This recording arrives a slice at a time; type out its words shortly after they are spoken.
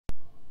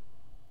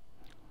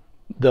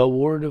The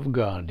Word of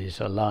God is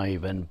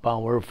alive and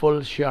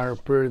powerful,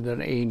 sharper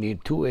than any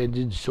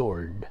two-edged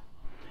sword,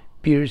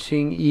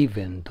 piercing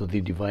even to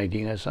the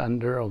dividing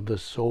asunder of the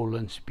soul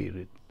and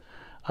spirit,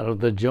 out of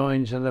the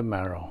joints and the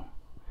marrow,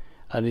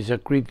 and is a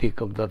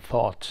critic of the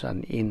thoughts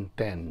and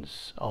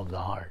intents of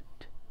the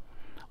heart.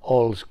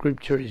 All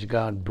Scripture is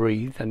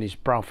God-breathed and is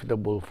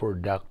profitable for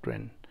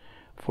doctrine,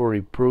 for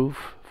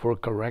reproof, for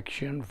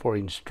correction, for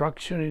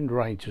instruction in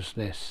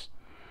righteousness,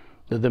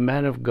 that the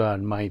man of God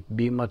might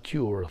be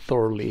mature,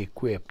 thoroughly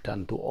equipped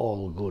unto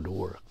all good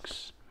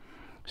works.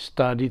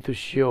 Study to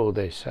show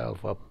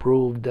thyself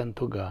approved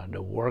unto God,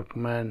 a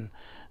workman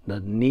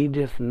that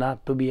needeth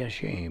not to be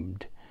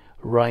ashamed,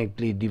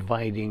 rightly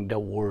dividing the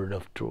word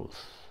of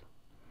truth.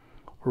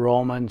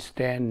 Romans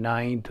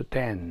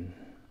 10:9-10,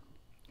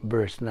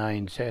 verse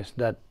 9 says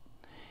that,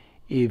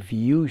 if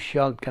you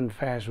shalt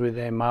confess with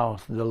thy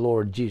mouth the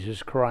Lord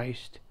Jesus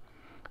Christ,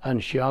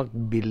 and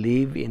shalt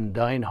believe in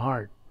thine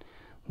heart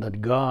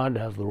that God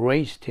hath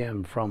raised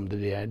him from the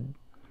dead,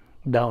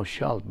 thou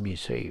shalt be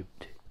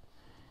saved.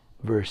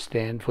 Verse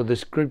 10, for the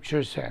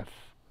Scripture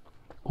saith,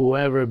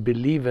 whoever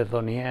believeth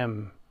on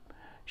him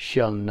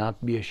shall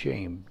not be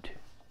ashamed.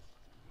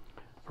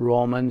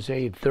 Romans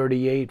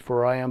 8:38,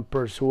 for I am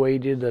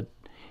persuaded that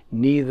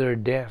neither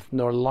death,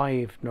 nor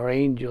life, nor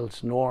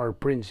angels, nor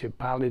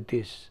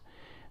principalities,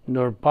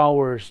 nor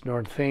powers,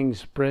 nor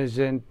things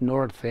present,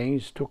 nor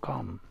things to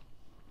come,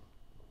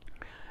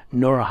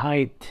 nor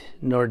height,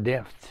 nor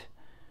depth,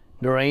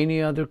 nor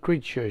any other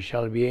creature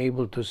shall be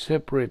able to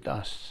separate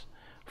us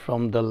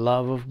from the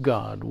love of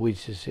God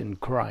which is in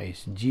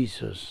Christ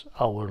Jesus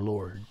our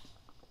Lord.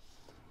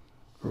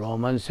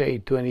 Romans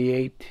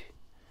 8:28,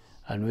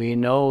 and we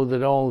know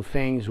that all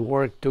things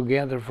work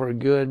together for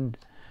good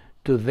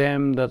to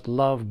them that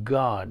love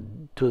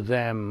God, to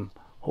them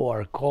who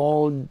are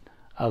called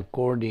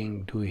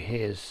according to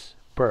his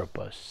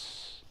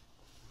purpose.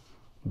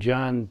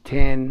 John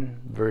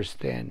 10, verse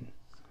 10,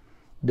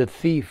 the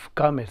thief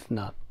cometh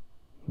not,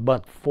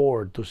 but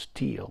for to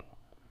steal,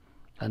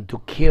 and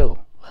to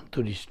kill, and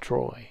to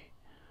destroy.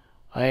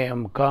 I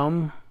am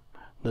come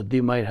that they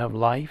might have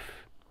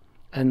life,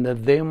 and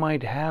that they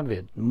might have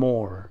it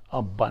more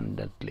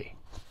abundantly.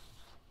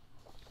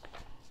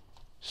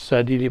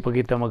 Sa dili pa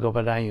kita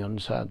magapadayon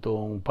sa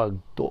atong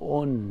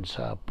pagtuon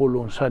sa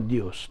pulong sa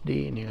Dios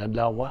diining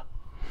adlaw,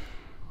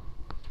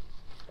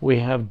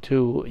 we have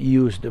to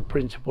use the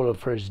principle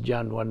of 1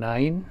 John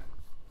 1:9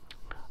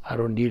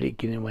 aron dili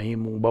kini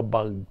mahimong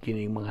babag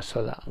kining mga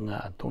sala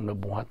nga atong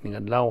nabuhat ning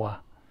adlaw.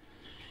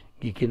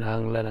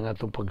 Gikinahanglan ang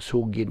atong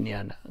pagsugid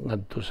niya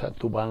ngadto sa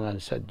tubangan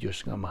sa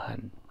Dios nga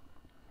Amahan.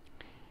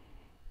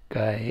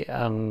 Kay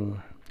ang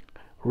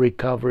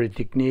recovery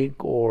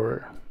technique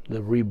or the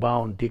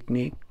rebound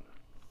technique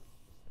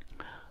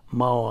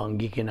mao ang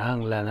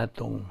gikinahanglan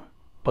atong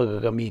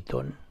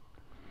pagagamiton.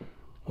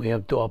 We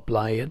have to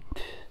apply it,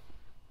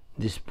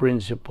 this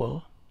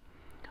principle.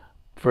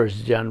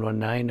 1 John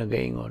 1:9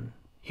 nagaingon,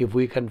 if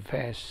we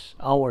confess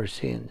our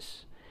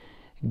sins,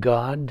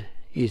 God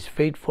is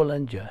faithful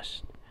and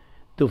just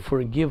to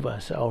forgive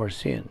us our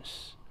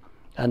sins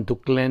and to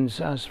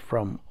cleanse us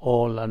from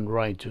all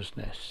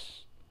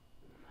unrighteousness.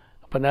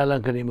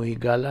 Panalang kanimo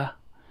higala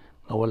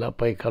nga wala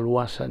pa'y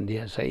kaluwasan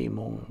diha sa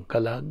imong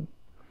kalag,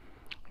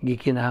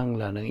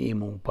 gikinahanglan ang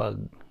imong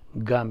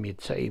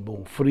paggamit sa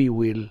imong free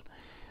will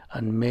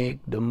and make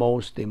the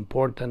most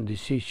important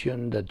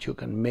decision that you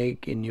can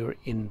make in your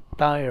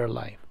entire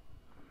life.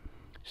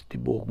 Sa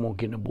tibuok mong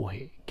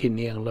kinabuhi,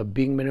 kini ang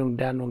labing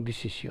manungdanong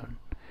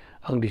desisyon,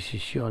 ang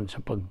desisyon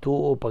sa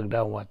pagtuo,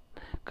 pagdawat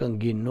kang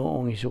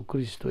Ginoong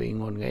Hesukristo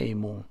ingon nga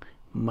imong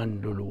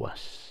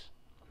manluluwas.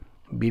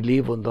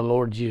 Believe on the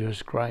Lord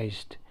Jesus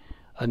Christ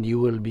and you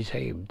will be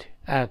saved.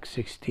 Acts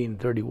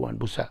 16:31.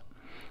 Busa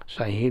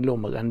sa hilo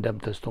mag-andam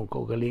tas tong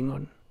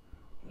kaugalingon.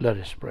 Let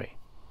us pray.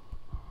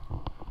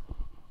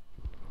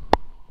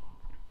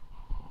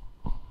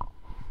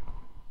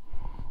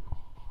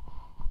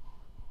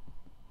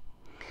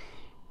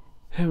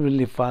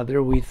 Heavenly Father,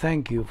 we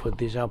thank you for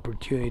this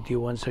opportunity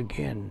once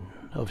again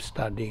of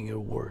studying your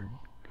word.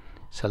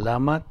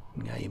 Salamat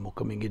nga imo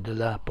kaming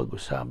gidala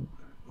pag-usab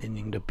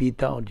nining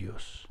dapita o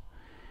Dios.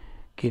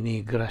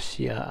 Kini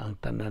grasya ang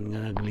tanan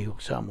nga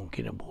naglihok sa among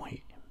kinabuhi.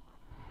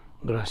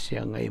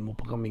 Grasya nga imo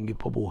pa kaming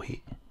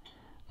gipabuhi.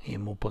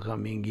 Imo pa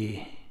kaming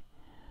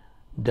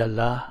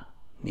dala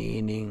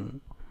ni ining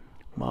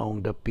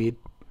maong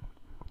dapit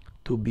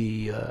to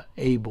be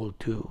able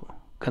to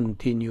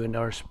continue in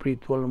our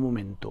spiritual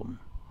momentum.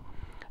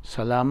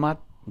 Salamat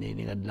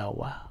nining adlaw.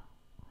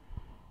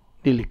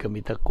 Dili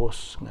kami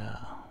takos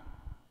nga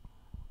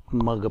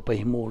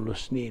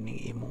magapahimulos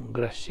nining imong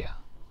grasya.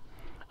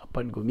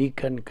 Apan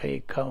gumikan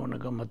kay ikaw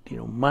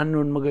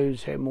nagamatinumanon magayon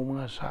sa imong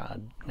mga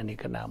saad nga ni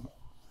kanamo.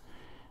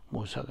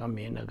 Musa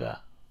kami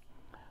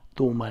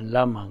tuman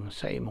lamang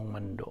sa imong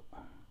mando.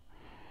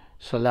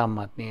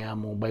 Salamat ni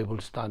among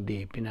Bible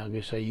study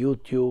pinagi sa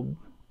YouTube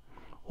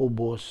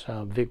ubos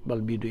sa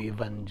Balbido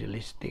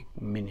Evangelistic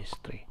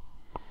Ministry.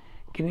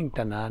 Kining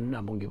tanan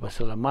among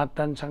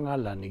gipasalamatan sa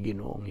ngalan ni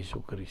Ginoong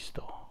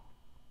Hesukristo.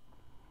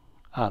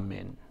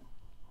 Amen.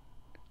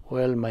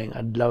 Well, may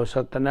adlaw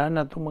sa tanan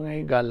atong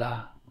mga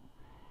higala.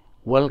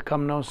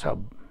 Welcome now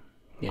sab.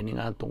 Yan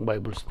ang atong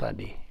Bible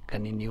study.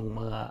 Kaninyong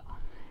mga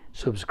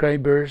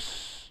subscribers,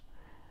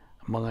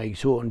 mga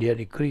igsuon diya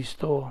ni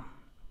Kristo,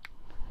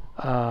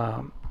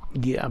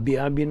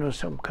 giabi-abi no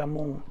sab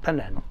kamong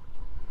tanan.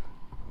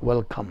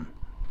 Welcome.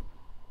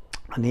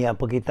 Aniya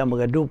pa kita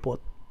magadupot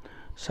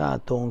sa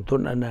atong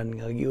tunanan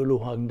nga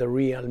giuluhag the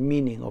real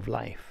meaning of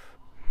life.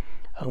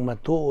 Ang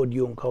matuod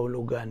yung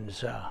kahulugan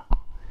sa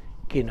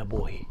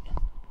kinabuhi.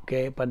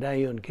 Kaya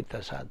padayon kita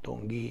sa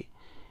atong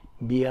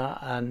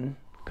biyaan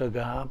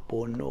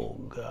kagahapon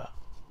og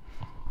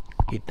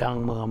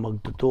kitang mga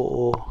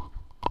magtotoo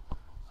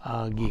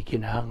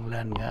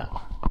gikinahanglan nga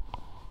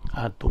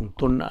atong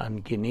tun-an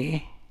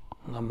kini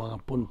nga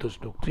mga puntos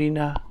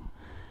doktrina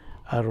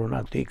aron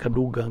nato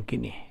ikadugang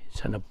kini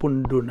sa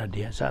napundo na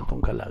diha sa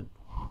atong kalag.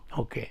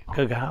 Okay,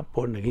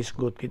 kagahapon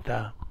naghisgot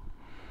kita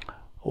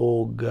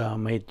og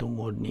may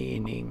tungod ni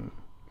ining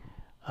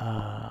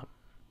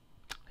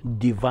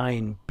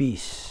divine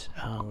peace,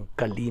 ang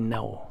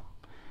kalinaw.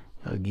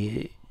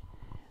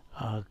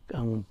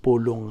 Ang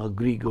pulong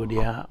Griego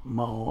diha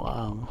mao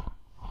ang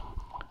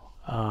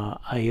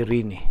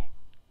irene.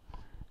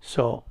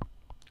 So,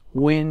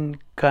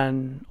 when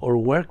can or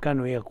where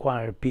can we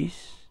acquire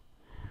peace?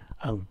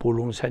 Ang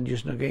pulong sa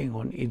Diyos na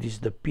gaingon, it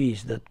is the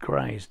peace that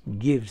Christ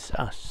gives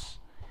us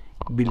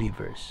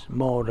believers.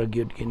 Mao ra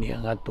gyud kini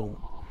ang atong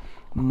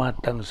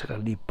matang sa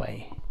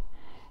kalipay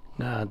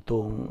nga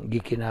atong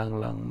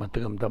gikinahanglang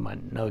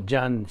matagamtaman. Now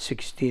John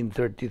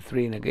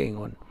 16:33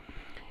 nagaingon,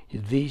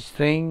 these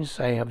things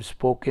I have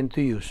spoken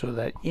to you so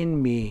that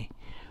in me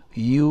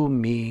you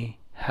may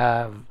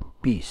have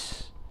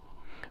peace.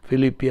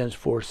 Philippians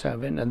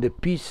 4:7, and the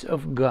peace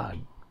of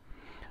God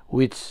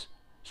which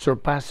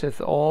surpasseth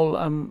all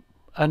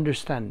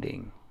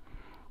understanding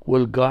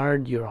will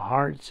guard your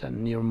hearts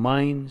and your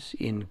minds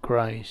in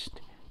Christ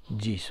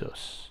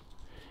Jesus.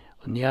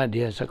 Unya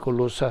diha sa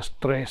Colosas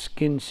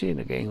 3:15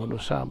 nagaingon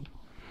usab,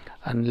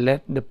 and let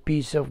the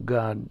peace of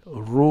God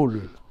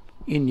rule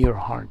in your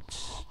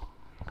hearts.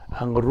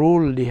 Ang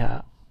rule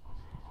diha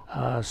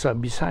sa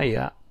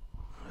Bisaya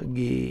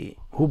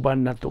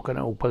gihuban nato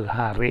kana og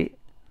paghari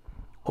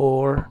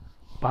or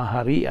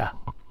paharia.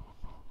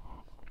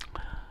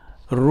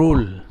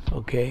 Rule,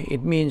 okay?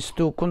 It means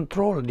to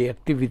control the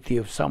activity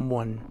of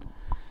someone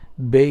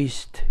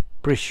based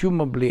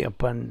presumably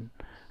upon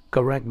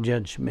correct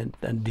judgment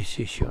and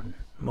decision.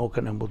 Mao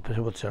kanang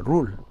pasabot sa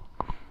rule.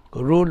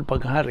 Rule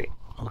paghari,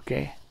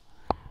 okay?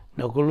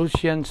 Now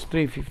Colossians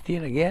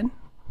 3:15 again.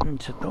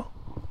 Sa to.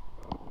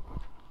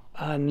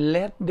 And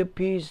let the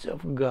peace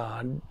of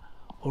God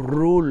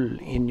rule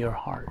in your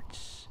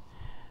hearts,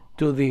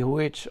 to the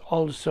which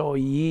also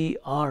ye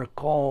are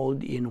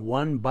called in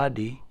one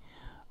body,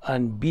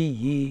 and be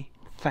ye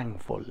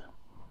thankful.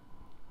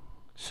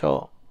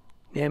 So,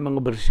 niya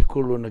mga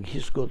bersikulo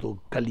naghisgot og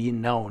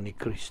kalinaw ni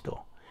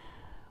Kristo.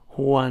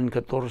 Juan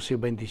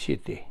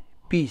 14:27,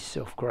 peace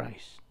of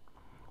Christ.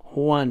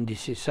 Juan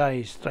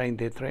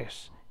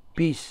 16:33,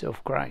 peace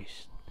of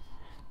Christ.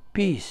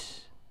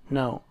 Peace.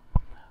 Now,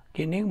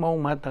 kining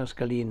maong matang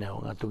sa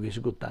kalinaw nga itong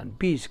hisgutan,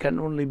 peace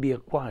can only be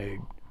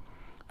acquired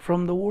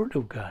from the Word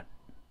of God.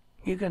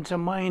 Gikan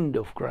sa mind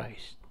of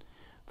Christ.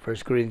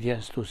 1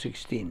 Corinthians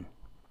 2:16,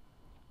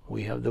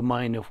 we have the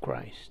mind of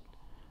Christ.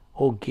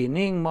 O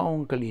kining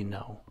maong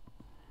kalinaw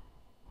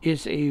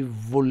is a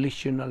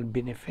volitional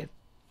benefit.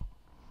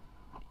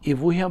 If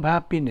we have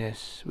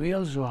happiness, we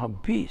also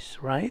have peace,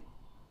 right?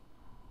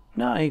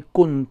 Na ay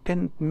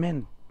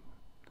contentment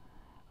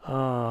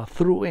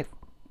through it.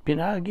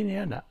 Pinagi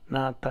niya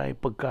na tayo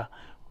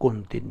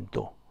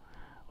pagka-kontento.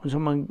 Kung sa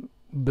mga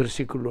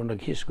bersikulo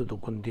naghisgot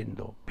o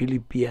kontento,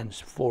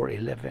 Philippians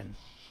 4:11.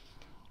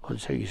 Kung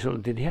sa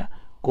gisulti niya,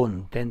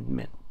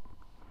 contentment.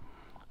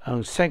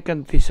 Ang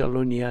 2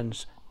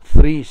 Thessalonians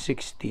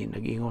 3:16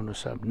 nag-ingon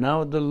usab,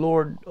 now the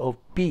Lord of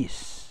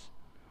peace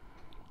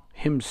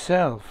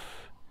himself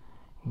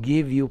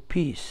give you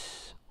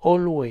peace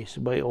always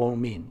by all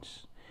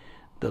means.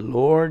 The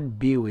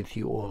Lord be with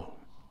you all.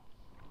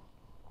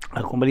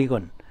 Ako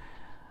malikon,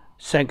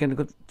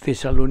 2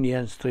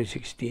 Thessalonians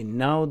 3:16,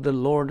 now the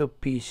Lord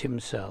of peace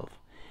himself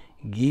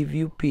give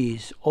you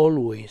peace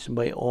always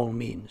by all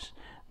means.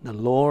 The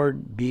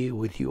Lord be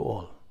with you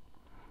all.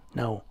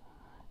 Now,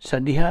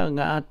 sa diha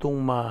nga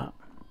atong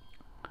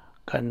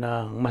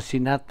kanang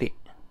masinati,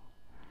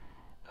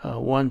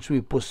 once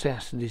we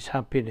possess this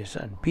happiness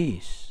and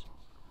peace,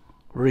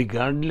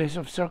 regardless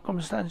of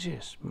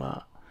circumstances,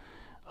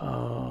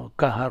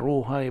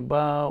 kaharuhay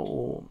ba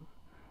o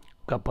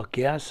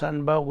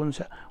kapakyasan ba,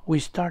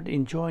 we start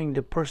enjoying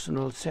the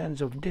personal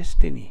sense of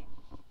destiny.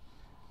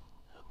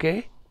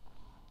 Okay?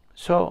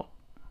 So,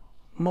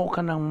 mo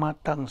ka nang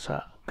matang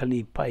sa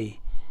kalipay,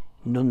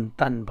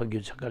 nuntan pag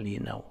yun sa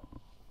kalinaw.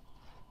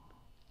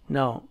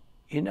 Now,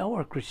 in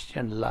our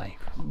Christian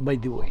life, by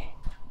the way,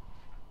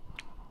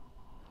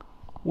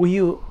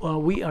 we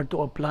are to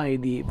apply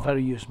the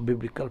various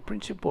biblical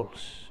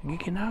principles.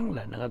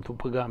 Gikinahanglan ang atong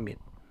paggamit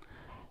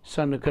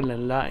sa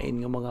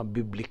nakalanlain nga mga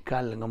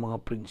biblikal nga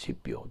mga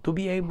prinsipyo, to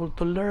be able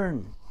to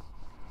learn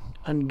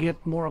and get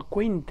more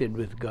acquainted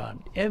with God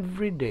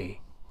every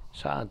day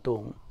sa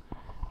atong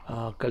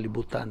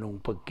kalibutanong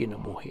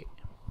pagkinabuhi.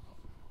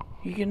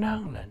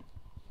 Ikinahanglan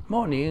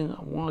mao ni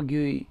mga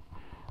gyud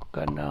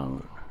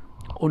kanang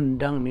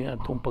undang ni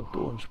atong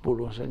pagtuon sa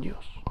pulong sa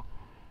Dios.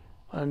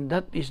 And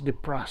that is the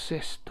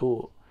process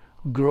to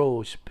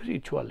grow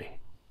spiritually.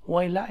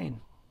 Why lain?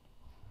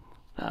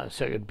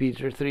 2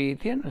 Peter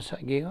 3:10 sa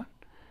gingon,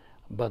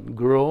 but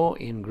grow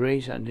in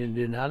grace and in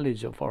the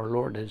knowledge of our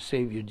Lord and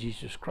Savior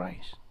Jesus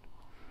Christ.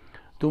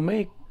 To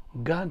make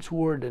God's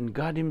Word and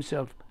God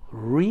Himself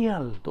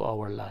real to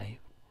our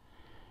life,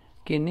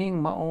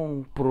 kining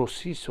maong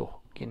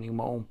proseso, kining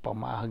maong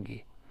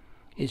pamaagi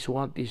is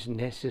what is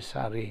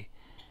necessary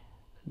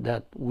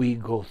that we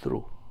go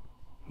through.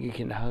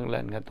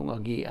 Gikinahanglan nga itong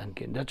agian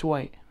kin. That's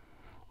why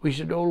we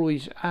should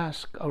always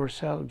ask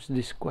ourselves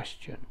this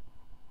question.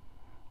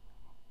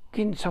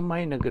 Kinsa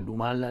may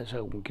nagadumala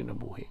sa akong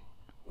kinabuhi?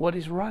 What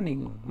is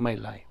running my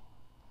life?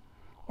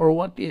 Or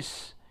what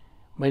is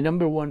my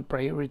number one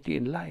priority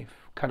in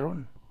life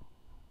karon?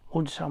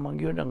 Unsa man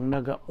gyud ang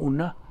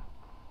nagauna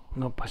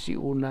nga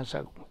pasiuna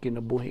sa akong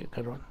kinabuhi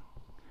karon?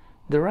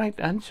 The right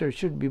answer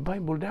should be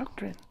Bible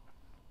doctrine.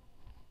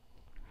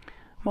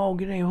 Mao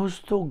ginay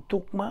hustog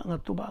tukma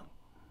nga tubag.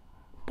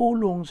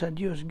 Pulong sa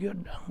Dios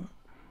gyud ang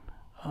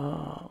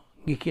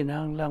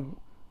gikinahanglang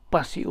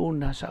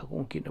pasiuna sa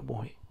akong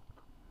kinabuhi.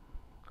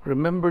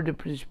 Remember the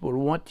principle,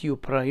 what you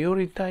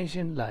prioritize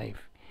in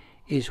life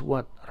is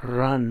what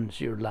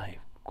runs your life.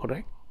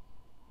 Correct?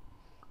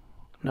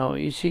 Now,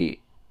 you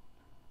see,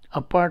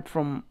 apart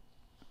from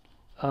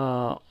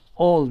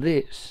all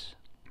this,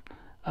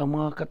 ang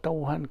mga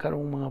katauhan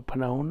karong mga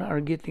panahon are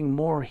getting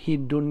more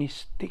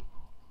hedonistic.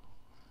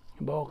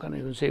 Ibaw ka na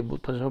yun sa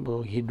ibutan sa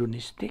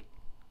hedonistic.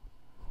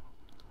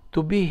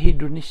 To be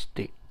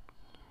hedonistic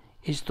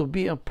is to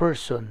be a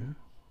person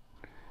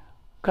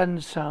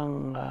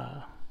kansang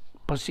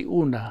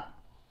pasiuna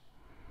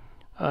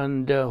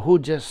and who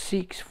just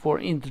seeks for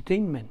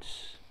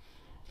entertainments,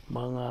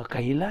 mga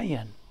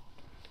kahilayan,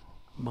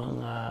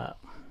 mga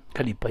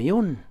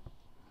kalipayon,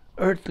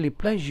 earthly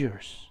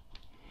pleasures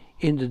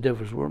in the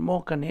devil's world.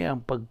 Mo kani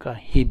ang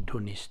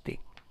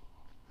pagka-hedonistic.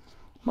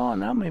 Mo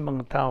na may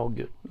mga tao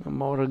gyud,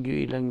 maurag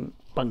gyud ilang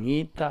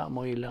pangita,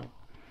 mo ilang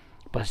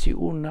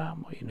pasiuna,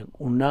 mo ilang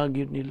unag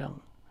gyud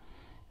nilang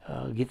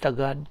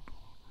gitagad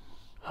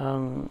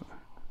ang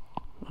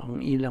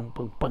ilang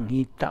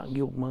pagpangita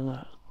gyud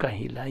mga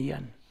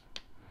kahilayan,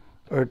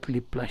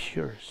 earthly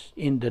pleasures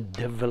in the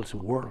devil's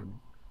world.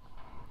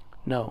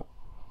 Now,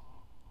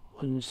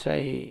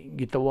 unsay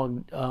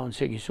gitawag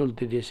unsay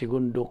gisulti di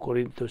 2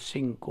 Corintios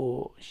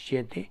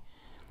 5:7,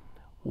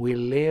 we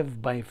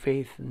live by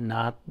faith,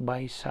 not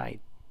by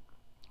sight.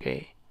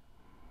 Okay?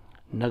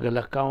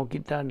 Nagalakaw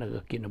kita,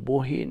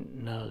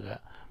 nagakinabuhin,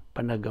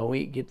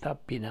 panagawi kita,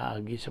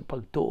 pinaagi sa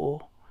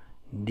pagtuo,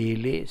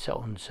 dili sa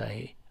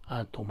unsay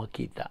ato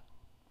makita.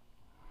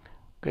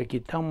 Kaya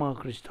kitang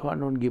mga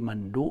Kristohanon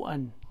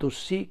gimanduan to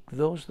seek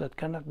those that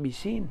cannot be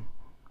seen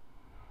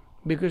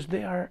because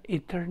they are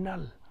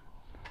eternal.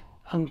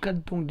 Ang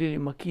kadtong dili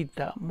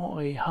makita mo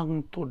ay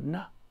hangtod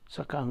na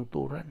sa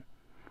kahangturan.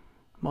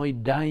 Mo ay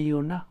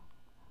dayo na.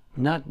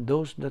 Not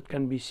those that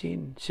can be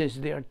seen since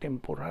they are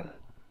temporal.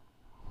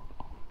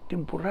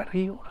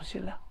 Temporaryo ra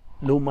sila.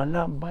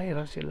 Lumalabay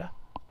ra sila.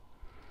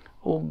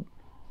 O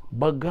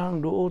bagang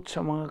duot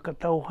sa mga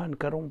katawhan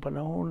karong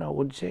panahon na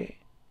would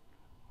say,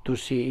 to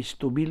see is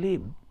to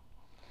believe.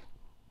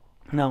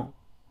 Now,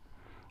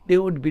 they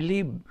would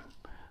believe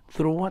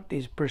through what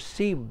is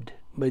perceived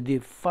by the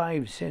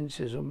five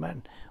senses of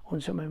man.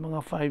 Unsa may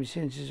mga five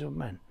senses of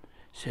man?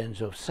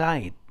 Sense of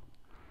sight,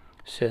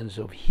 sense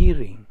of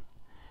hearing,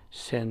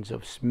 sense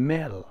of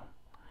smell,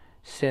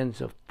 sense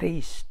of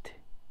taste,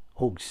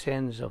 ug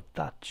sense of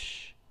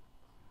touch.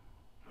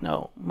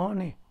 Now, mo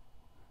ni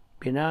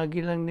pinagi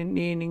lang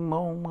nining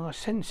maong mga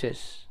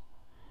senses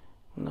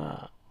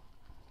nga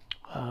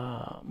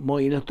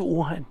mo ilang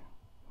tuuhan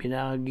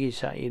pinagi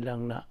sa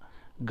ilang na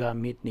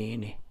gamit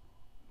niini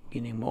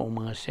gining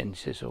maong mga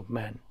senses of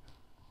man.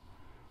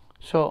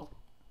 So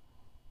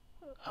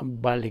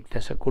balik ta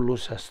sa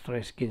Colosas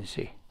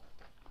 3:15.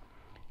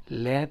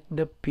 Let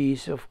the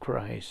peace of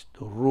Christ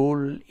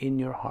rule in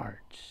your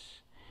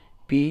hearts.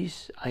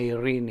 Peace,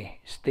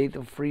 irene, state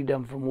of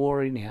freedom from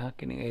war ini ha,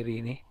 kining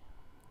irene.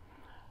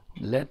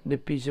 Let the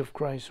peace of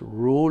Christ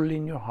rule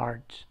in your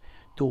hearts,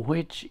 to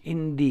which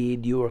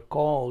indeed you are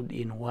called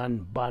in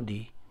one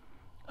body,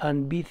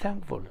 and be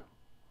thankful.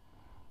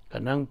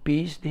 Kanang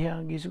peace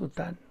diha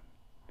gisutan.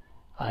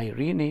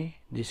 Irene,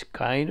 this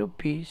kind of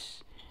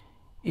peace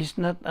is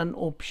not an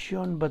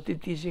option but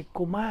it is a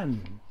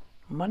command.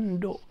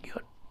 Mando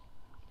yun.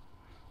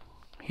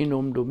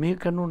 Hinumdumi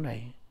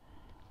kanunay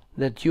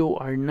that you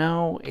are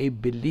now a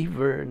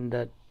believer and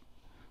that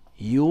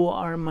you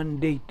are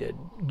mandated,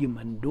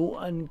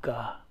 gimanduan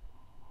ka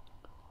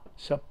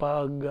sa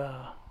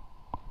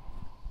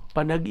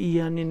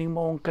panag-iyan nining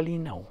maong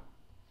kalinaw,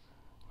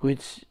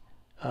 which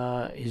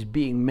is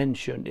being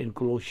mentioned in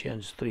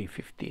Colossians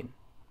 3:15.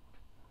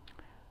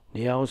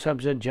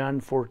 Niyausap sa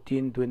John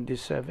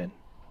 14:27,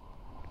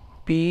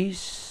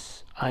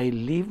 peace I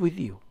leave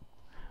with you,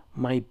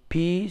 my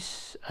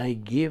peace I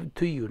give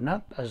to you,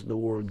 not as the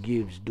world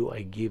gives do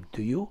I give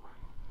to you.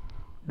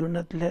 Do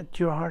not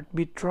let your heart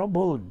be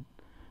troubled,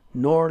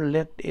 nor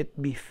let it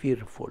be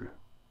fearful.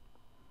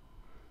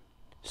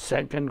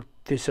 2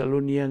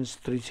 Thessalonians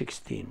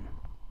 3:16.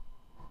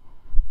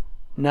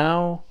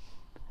 Now,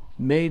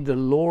 may the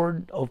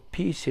Lord of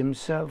peace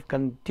himself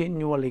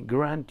continually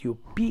grant you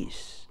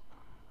peace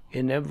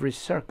in every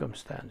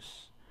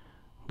circumstance.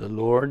 The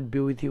Lord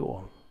be with you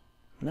all.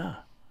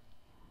 Na.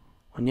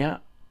 Unya,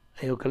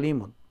 ayaw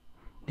kalimot.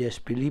 Dias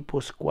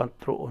Pilipos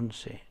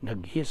 4:11.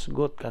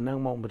 Naghisgot ka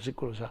ng mga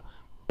bersikulo sa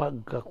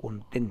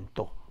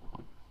pagkakontento.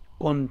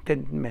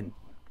 Contentment.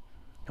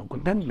 Now,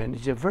 contentment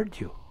is a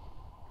virtue.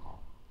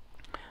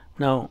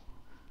 Now,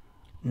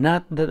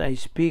 not that I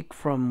speak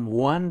from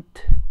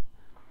want,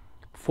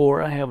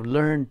 for I have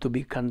learned to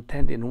be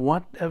content in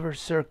whatever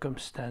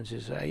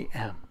circumstances I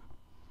am.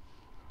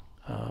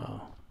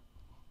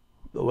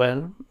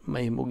 Well,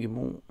 may mong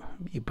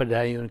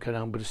ipadayon ka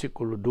ng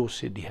versikulo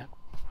 12 diha.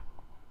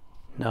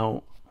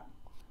 Now,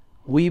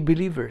 we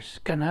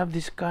believers can have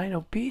this kind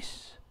of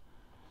peace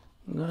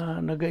na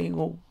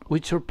nagaingog,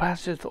 which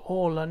surpasseth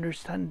all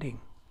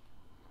understanding.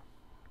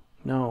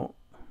 Now,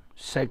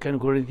 2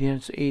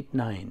 Corinthians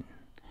 8:9.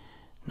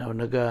 Now,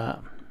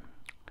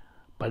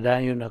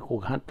 padayon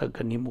ako hatag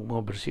kanimong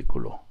mga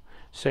bersikulo.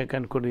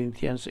 2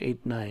 Corinthians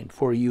 8:9.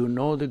 For you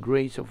know the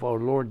grace of our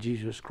Lord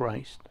Jesus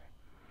Christ,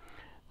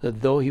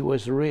 that though he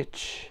was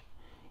rich,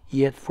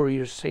 yet for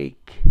your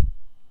sake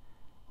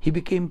he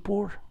became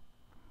poor,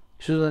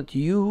 so that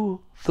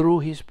you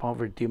through his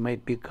poverty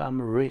might become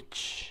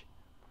rich.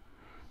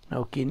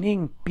 Now,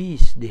 kining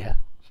peace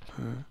diha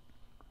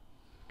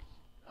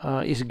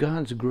is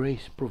God's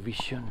grace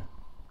provision.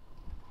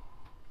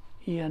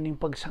 Iyan yung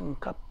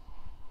pagsangkap.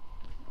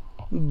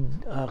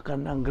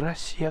 Kanang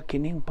grasya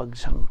kining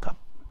pagsangkap.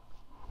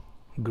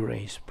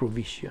 Grace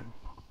provision.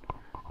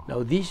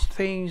 Now, these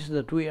things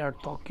that we are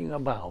talking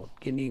about,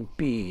 kining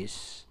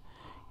peace,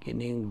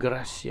 kining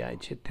grasya,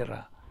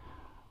 etc.,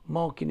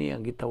 mao kini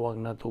ang gitawag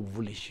nato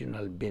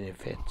volitional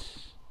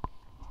benefits.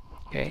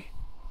 Okay?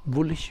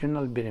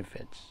 Volitional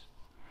benefits.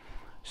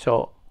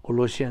 So,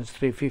 Colossians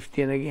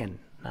 3:15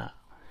 again, na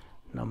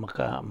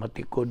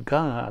matikod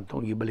ka nga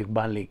atong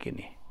ibalik-balik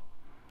kini.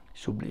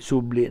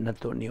 Subli na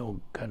to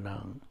niog ka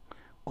ng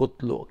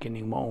kutlo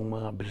kining maong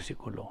mga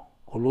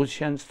bersikulo.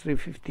 Colossians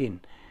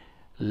 3:15,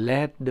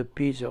 let the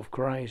peace of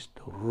Christ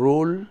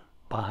rule,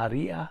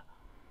 paharia,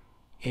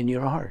 in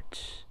your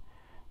hearts,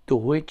 to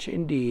which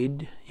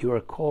indeed you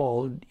are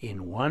called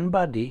in one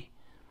body,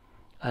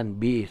 and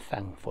be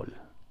thankful.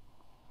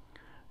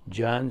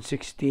 John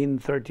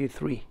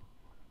 16:33,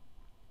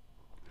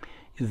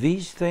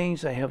 these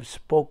things I have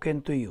spoken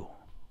to you,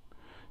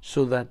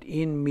 so that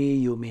in me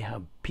you may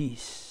have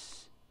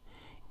peace.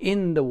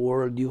 In the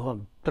world you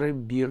have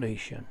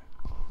tribulation,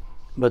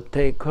 but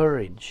take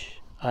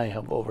courage, I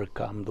have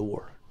overcome the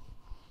world.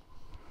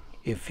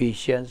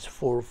 Ephesians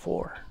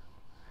 4:4,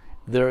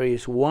 there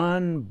is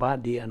one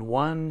body and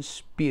one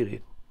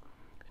spirit,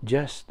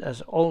 just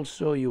as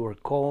also you were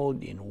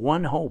called in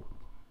one hope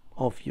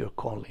of your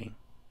calling.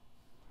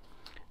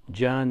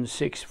 John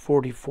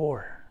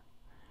 6:44,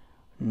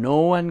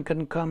 no one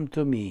can come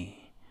to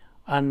me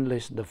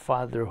unless the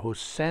Father who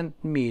sent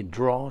me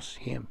draws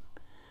him,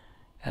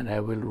 and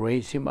I will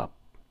raise him up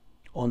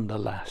on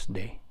the last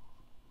day.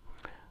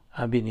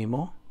 Abi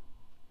nimo,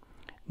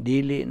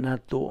 dili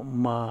nato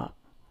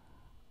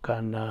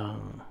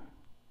kanang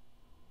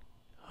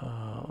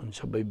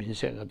unsa bay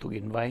binsa nga to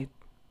invite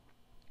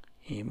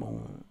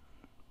imong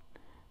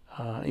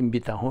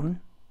imbitahon,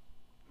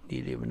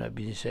 dili mo na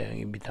binsa ang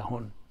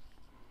imbitahon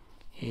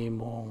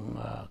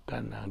imong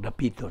kanang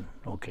dapiton.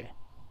 Okay,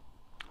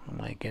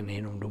 may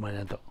kaninong duman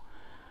na to.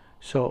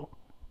 So,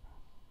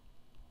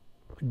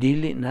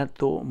 dili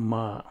nato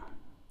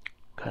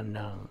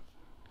kanang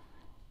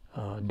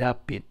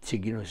dapit si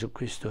Ginoong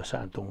Jesucristo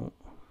sa atong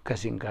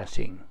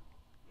kasing-kasing.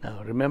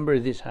 Now, remember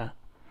this, ha?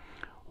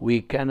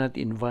 We cannot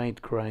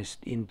invite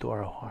Christ into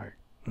our heart.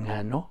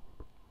 Ngano?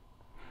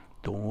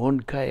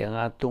 Tungod kay ang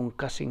atong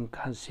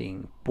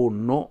kasing-kasing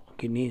puno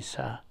kini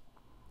sa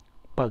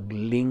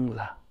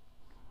paglingla,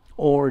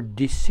 or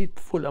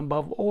deceitful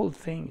above all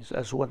things,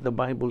 as what the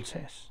Bible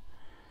says.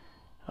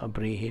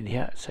 Abrihin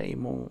diha sa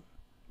imong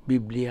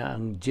Biblia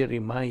ang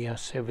Jeremiah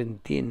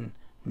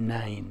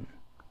 17:9.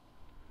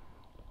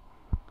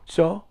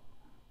 So,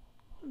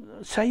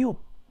 sayop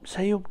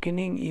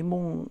kining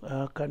imong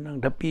kanang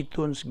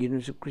dapiton sa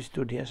Ginoong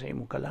Jesucristo diha sa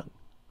imong kalag.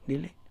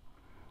 Dili.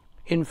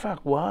 In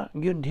fact,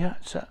 gyud diha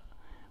sa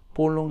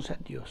pulong sa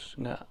Dios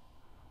nga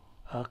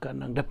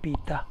kanang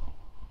dapita.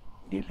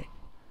 Dili.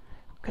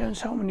 Kaya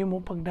sa man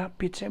nimo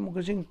pagdapit sa imong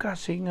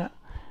kasing-kasing nga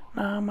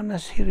naman na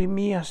si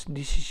Jeremias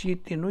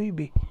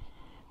 17:9.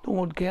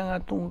 Tungod kaya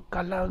nga itong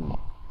kalag,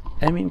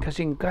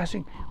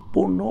 kasing-kasing,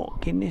 puno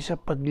kini sa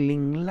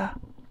paglingla,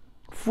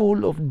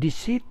 full of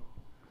deceit,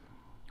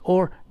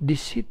 or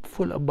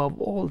deceitful above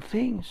all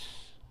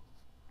things.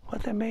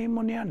 What am I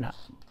mo niya na?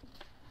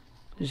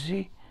 You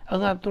see,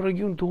 ang ato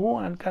yung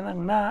tuhuan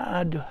kanang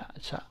naadha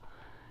sa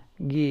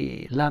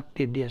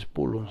gilati dias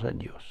pulong sa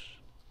Dios.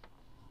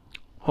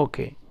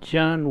 Okay,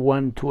 John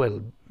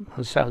 1:12.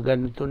 Sa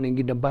ganito ning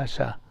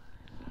ginabasa.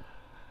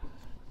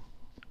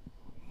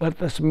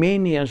 But as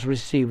many as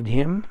received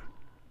him,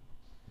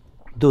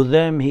 to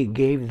them he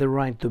gave the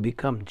right to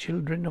become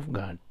children of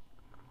God,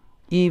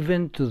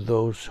 even to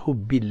those who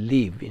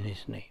believe in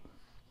his name.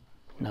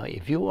 Now,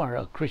 if you are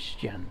a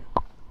Christian,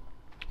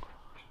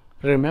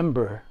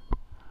 remember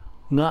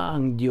nga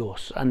ang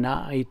Dios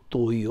ana ay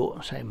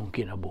tuyo sa imong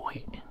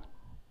kinabuhi.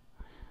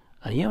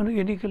 Ayaw na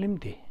gani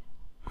kalimti.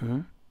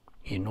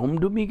 Inom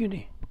dumi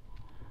gani.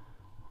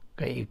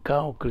 Kay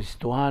ikaw,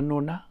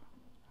 Kristohano na,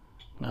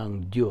 nga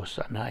ang Dios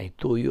ana ay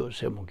tuyo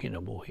sa imong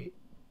kinabuhi.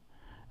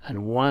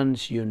 And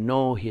once you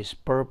know His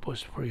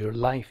purpose for your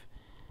life,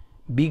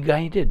 be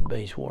guided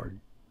by His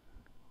Word,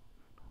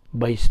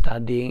 by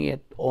studying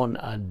it on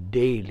a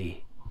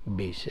daily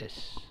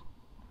basis.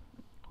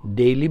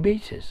 Daily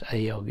basis.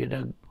 Ayaw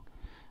ginag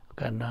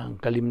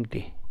kanang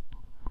kalimti.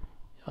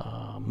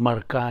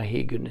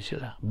 Markahi yun na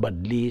sila.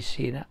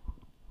 Badlisi na.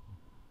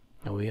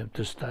 Now we have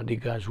to study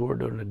God's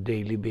Word on a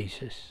daily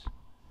basis.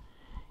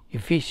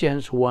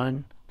 Ephesians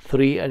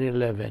 1:3 and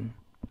 11.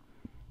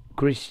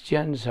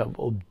 Christians have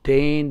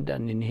obtained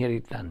an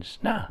inheritance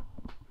na.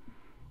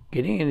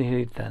 Kining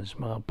inheritance,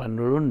 mga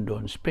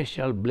panurundon,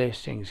 special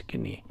blessings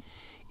kini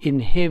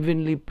in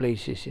heavenly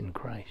places in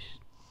Christ.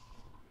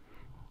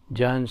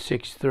 John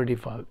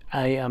 6:35,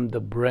 I am the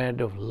bread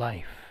of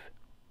life.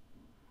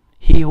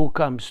 He who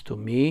comes to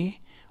me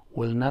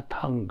will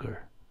not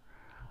hunger,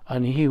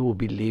 and he who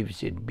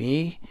believes in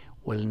me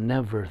will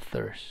never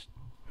thirst.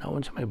 Now,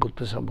 sa may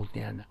buta-sabot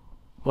niya na.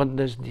 What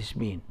does this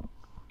mean?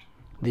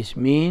 This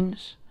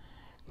means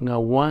nga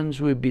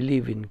once we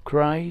believe in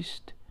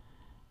Christ,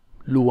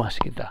 luwas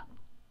kita.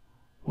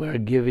 We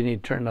are given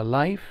eternal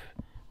life,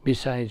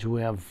 besides we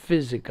have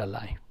physical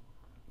life.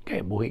 Okay,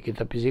 buhi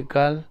kita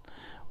physical,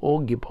 o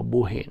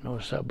gipabuhi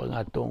no sa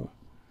bangatong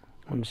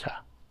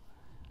unsa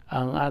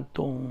ang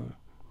atong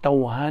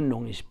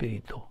tawhanong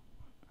espiritu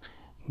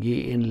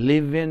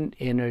gi-enliven,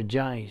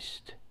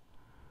 energized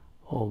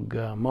og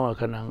mao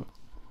kanang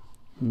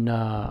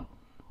na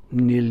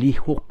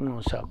nilihok no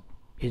sa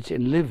it's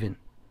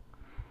enliven.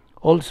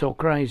 Also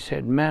Christ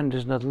said, man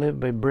does not live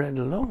by bread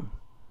alone,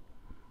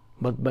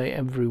 but by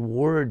every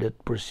word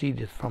that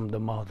proceedeth from the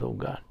mouth of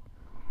God.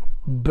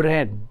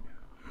 Bread,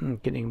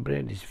 kining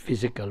bread is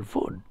physical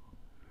food.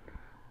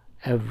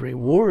 Every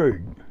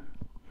word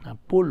na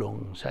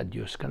pulong sa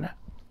Diyos ka na.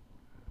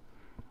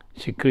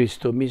 Si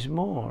Kristo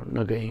mismo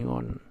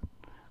nagaingon,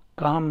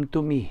 come to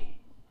me,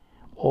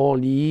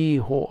 all ye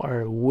who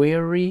are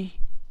weary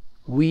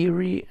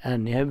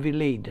and heavy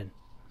laden,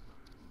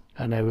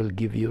 and I will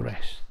give you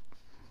rest.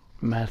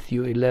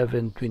 Matthew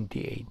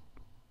 11:28.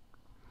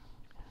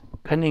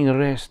 Kaning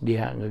rest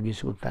diha nga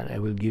gisutan, I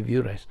will give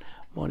you rest.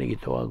 Mao ni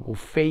gitawag og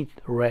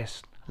faith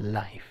rest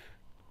life.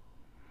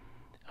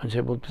 Ang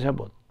sabot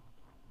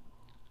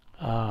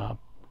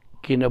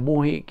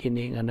kinabuhi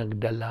kini nga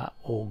nagdala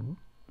og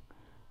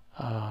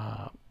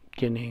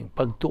kining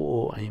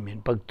pagtuo,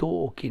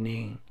 pagtuo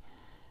kining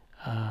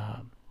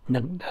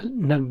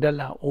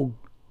nagdala og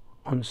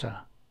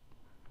unsa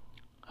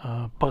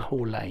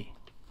pahulay.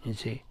 You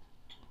see,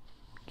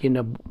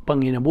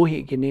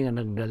 panginabuhi kini nga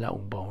nagdala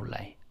og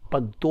pahulay.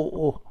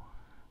 Pagtuo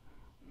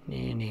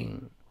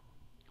nining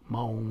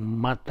maong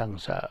matang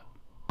sa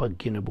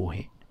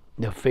pagkinabuhi,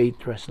 the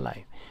faithless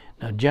life.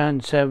 Now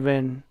John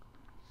 7:37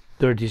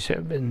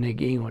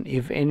 nag-ingon,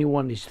 if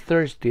anyone is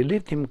thirsty,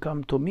 let him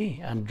come to me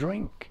and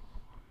drink.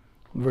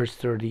 Verse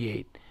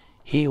 38,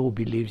 he who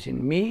believes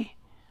in me,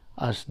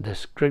 as the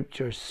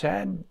scripture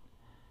said,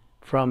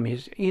 from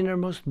his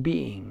innermost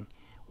being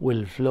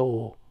will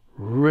flow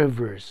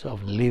rivers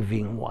of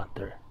living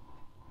water.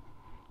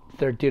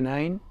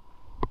 39,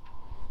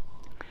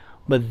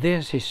 but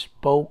this he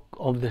spoke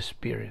of the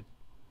Spirit,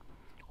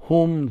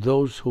 whom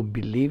those who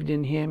believed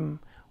in him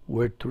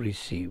were to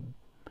receive.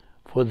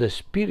 For the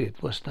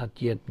Spirit was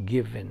not yet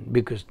given,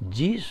 because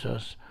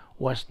Jesus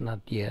was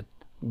not yet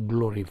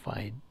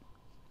glorified.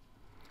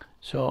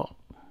 So,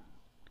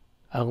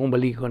 akong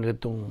balikon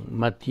itong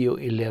Matthew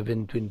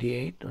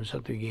 11:28,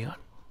 unsa ito giyan?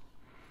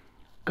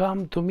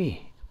 Come to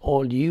me,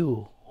 all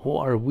you who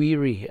are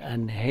weary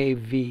and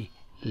heavy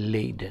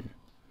laden,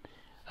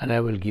 and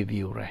I will give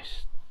you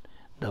rest.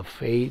 The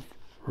faith,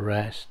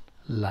 rest,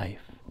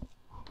 life.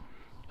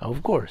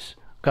 Of course,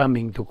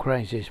 coming to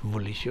Christ is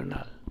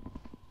volitional.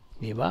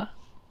 Di ba?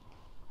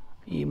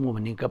 Imo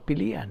maning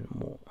kapilian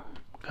mo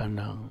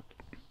kanang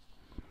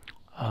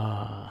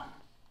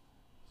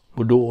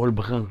muduol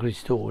ba kang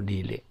Kristo o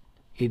dili.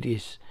 It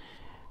is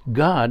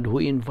God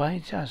who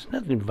invites us,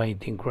 not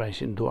inviting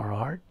Christ into our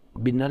heart.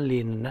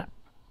 Binalin na.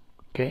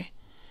 Okay?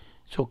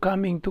 So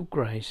coming to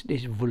Christ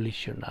is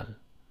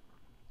volitional.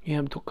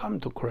 You have to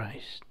come to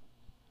Christ.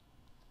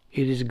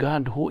 It is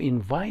God who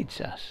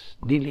invites us.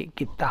 Dili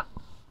kita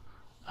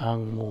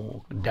ang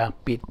mo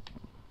dapit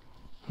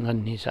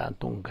nganhi sa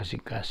atong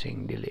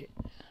kasikasing dili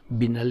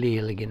binali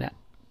lagi na.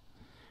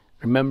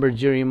 Remember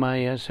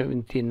Jeremiah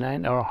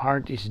 17:9, our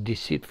heart is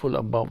deceitful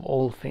above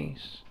all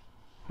things.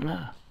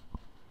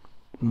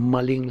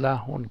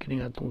 Malinglahon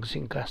kini atong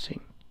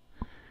kasing-kasing.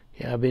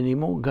 Sabi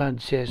nimo, God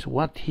says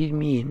what He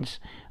means,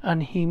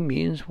 and He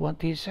means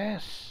what He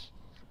says.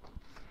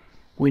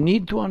 We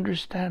need to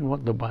understand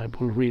what the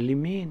Bible really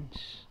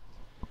means.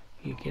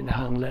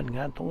 Ikinahanglan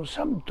nga itong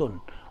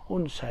sabton,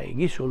 unsay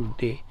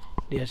gisulti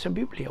diya sa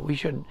Biblia. We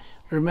should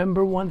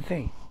remember one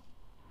thing.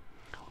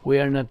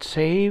 We are not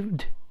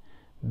saved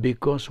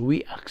because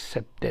we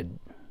accepted,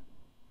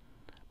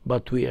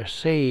 but we are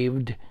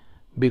saved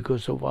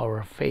because of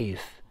our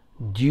faith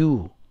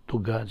due to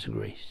God's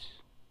grace.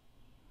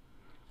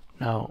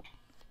 Now,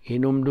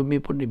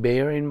 hinumdumi po ni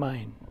bear in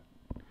mind,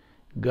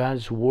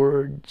 God's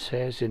word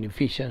says in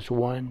Ephesians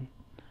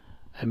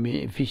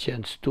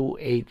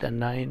 2:8 and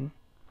 9,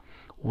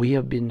 we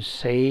have been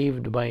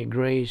saved by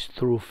grace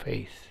through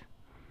faith,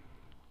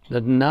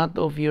 that not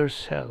of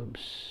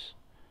yourselves,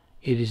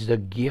 it is the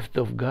gift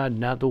of God,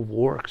 not of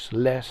works,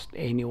 lest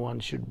anyone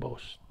should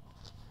boast.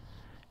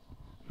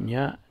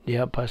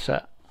 Diha pa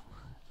sa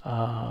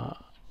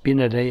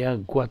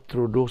Pinadayag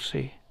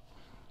 4:12,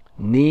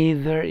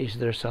 neither is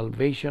there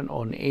salvation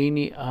on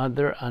any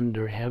other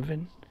under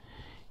heaven,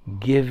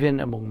 given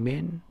among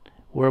men,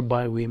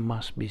 whereby we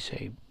must be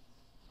saved.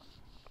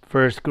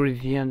 1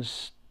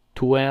 Corinthians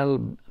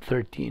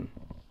 12:13,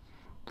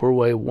 for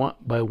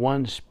by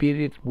one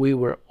Spirit we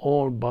were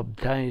all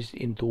baptized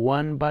into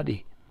one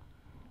body,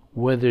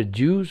 whether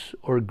Jews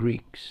or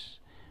Greeks,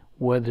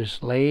 whether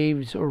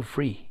slaves or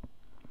free,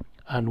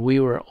 and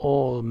we were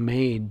all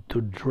made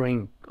to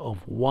drink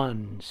of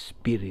one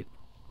Spirit.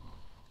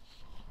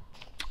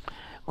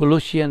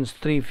 Colossians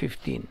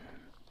 3:15,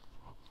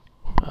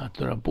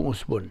 ito na pong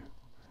usbon,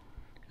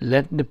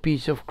 let the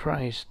peace of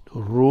Christ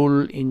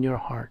rule in your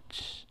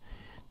hearts,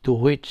 to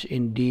which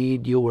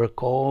indeed you were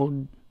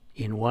called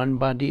in one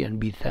body, and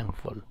be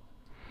thankful.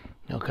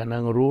 Now,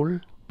 kanang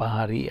rule,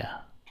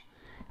 paharia.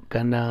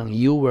 Kanang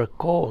you were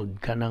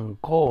called,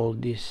 kanang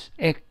called is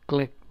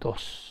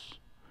eklektos.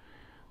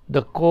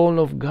 The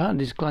call of God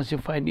is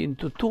classified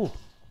into two.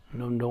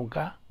 Nandun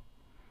ka?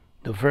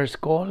 The first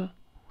call,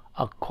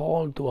 a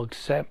call to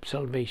accept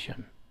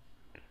salvation.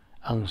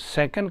 Ang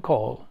second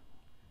call,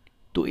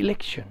 to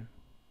election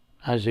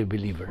as a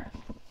believer.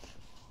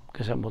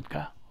 Kasamot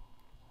ka?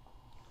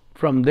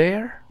 From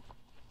there,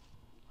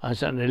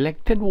 as an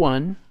elected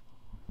one,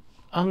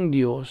 ang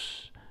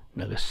Diyos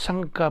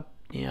nagasangkap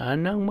niya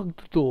nang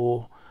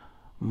magtotoo,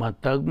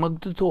 matag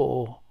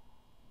magtotoo,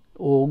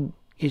 o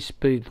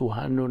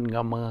espirituhanon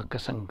nga mga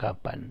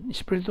kasangkapan,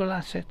 spiritual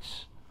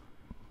assets,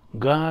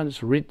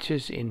 God's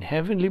riches in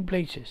heavenly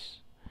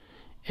places,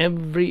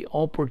 every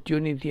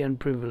opportunity and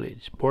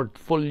privilege,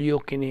 portfolio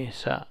kini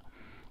sa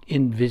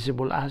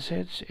invisible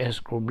assets,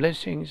 escrow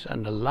blessings,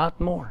 and a lot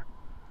more.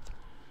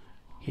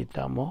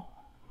 Kita mo,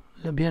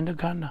 labihan na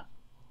gana.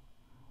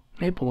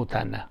 May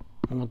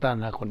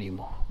pangutana ko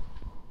nimo.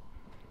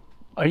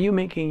 Are you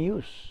making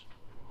use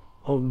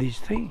of these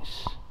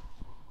things,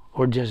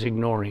 or just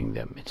ignoring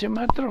them? It's a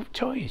matter of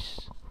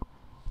choice.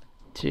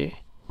 See?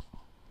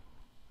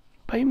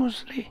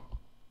 Paimosli.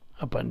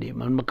 Apan di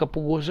man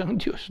makapugos ang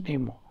Diyos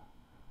nimo.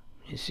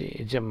 You see,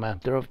 it's a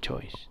matter of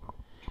choice.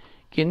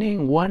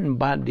 Kining one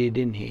body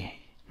din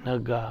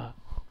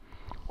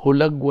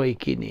hulagway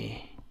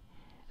kini,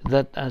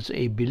 that as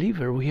a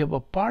believer, we have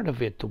a part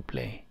of it to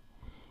play.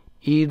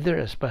 Either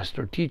as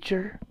pastor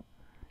teacher,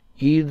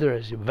 either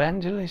as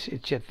evangelist,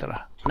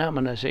 etc.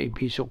 Naman na sa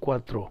Episo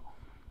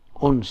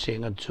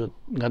 4:11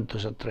 ngadto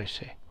sa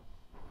 13.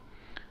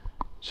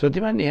 So, di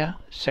man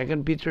niya,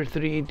 2 Peter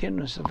 3:18,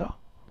 ano sa to?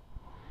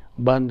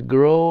 But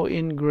grow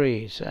in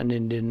grace and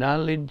in the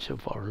knowledge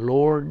of our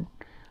Lord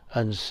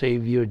and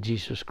Savior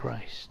Jesus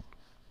Christ.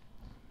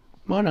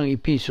 Mo nang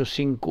Episo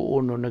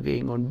 5:1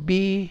 nag-ingon,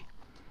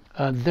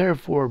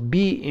 therefore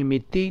be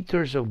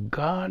imitators of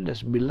God as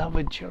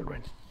beloved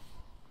children.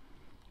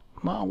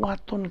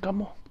 Maawaton ka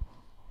mo.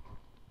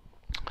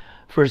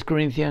 1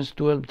 Corinthians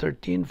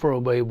 12:13, for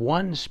by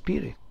one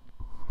Spirit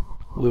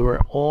we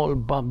were all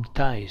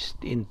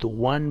baptized into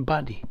one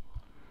body,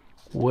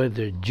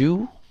 whether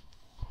Jew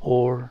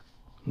or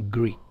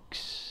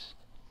Greeks.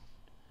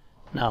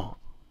 Now,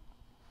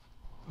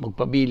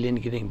 magpabilin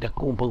kining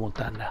dakong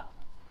pangutana.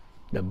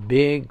 The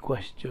big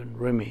question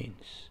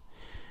remains,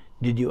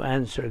 did you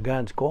answer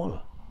God's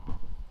call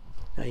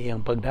na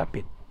iyang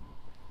pagdapit?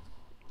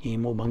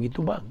 Imo bang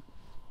itubag?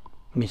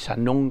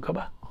 Misanong ka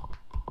ba?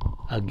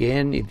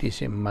 Again, it is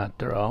a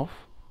matter of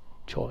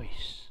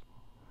choice.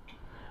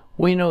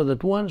 We know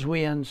that once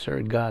we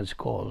answer God's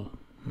call,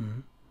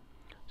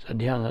 sa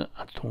dihang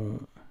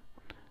atong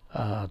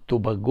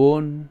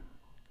tubagon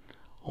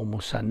o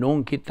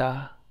musanong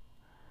kita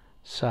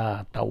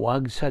sa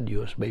tawag sa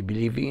Dios by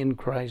believing in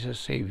Christ as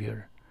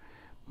Savior,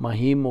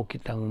 mahimo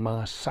kitang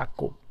mga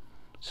sakop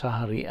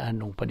sa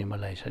harian ng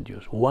panimalay sa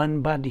Dios.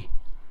 One body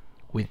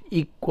with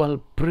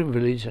equal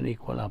privilege and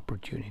equal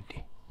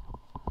opportunity.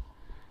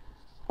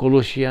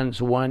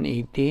 Colossians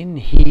 1:18,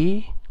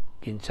 He,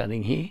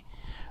 kinsaning He,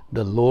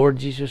 the Lord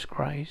Jesus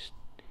Christ,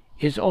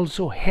 is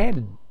also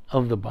head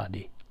of the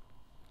body.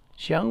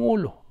 Siya ang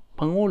ulo,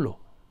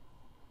 pangulo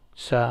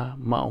sa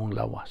maong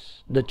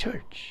lawas, the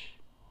church.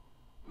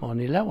 Mao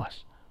ni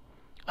lawas.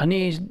 And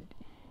He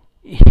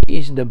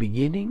is the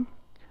beginning,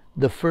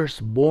 the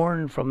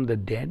firstborn from the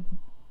dead,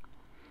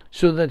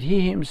 so that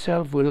He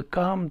Himself will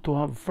come to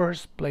have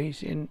first place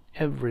in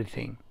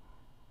everything.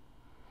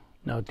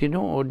 Now,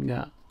 tinuod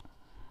nga,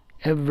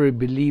 every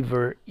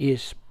believer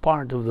is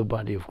part of the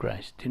body of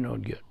Christ.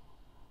 Tinuod yun.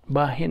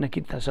 Bahin na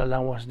kita sa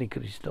lawas ni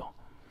Kristo.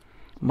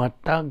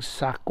 Matag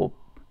sakop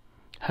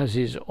has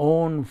his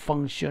own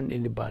function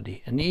in the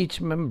body, and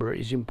each member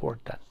is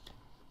important.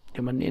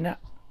 Di man ina.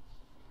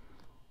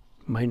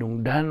 May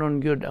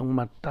nungdanon yun ang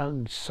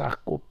matag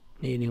sakop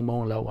ni ining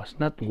mong lawas.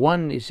 Not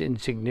one is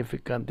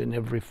insignificant in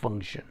every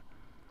function.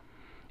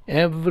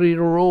 Every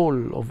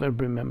role of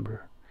every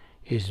member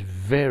is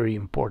very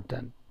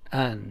important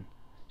and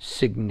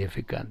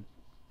significant.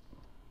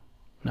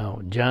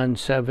 Now, John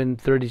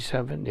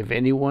 7:37, if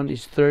anyone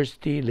is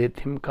thirsty,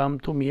 let him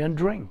come to me and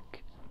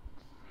drink.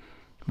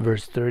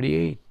 Verse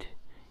 38,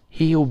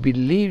 he who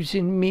believes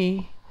in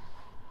me,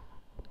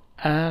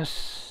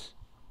 as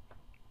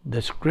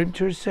the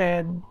scripture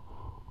said,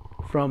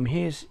 from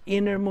his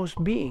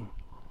innermost being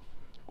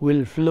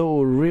will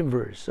flow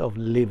rivers of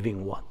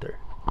living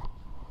water.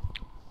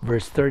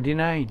 Verse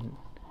 39,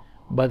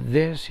 but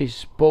this he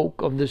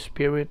spoke of the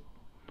Spirit,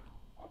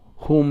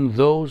 whom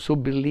those who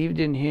believed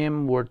in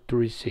him were to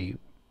receive.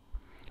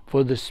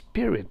 For the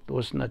Spirit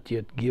was not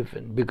yet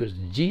given, because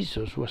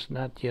Jesus was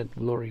not yet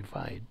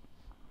glorified.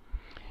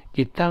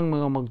 Kitang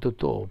mga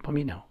magtotoo,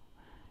 paminaw,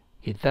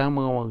 kitang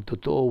mga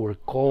magtotoo were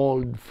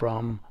called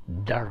from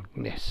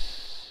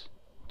darkness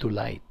to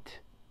light.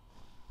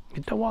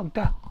 Itawag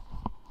ta,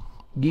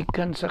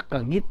 gikan sa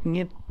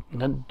kangit-ngit,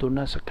 ngadto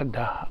na sa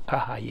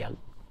kahayag.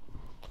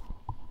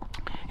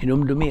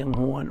 Hinumdumi ang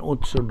Juan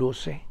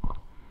 8:12.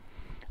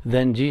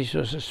 Then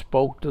Jesus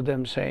spoke to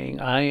them,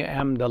 saying, I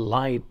am the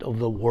light of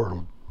the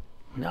world.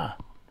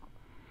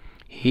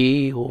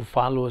 He who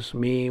follows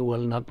me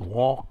will not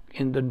walk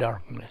in the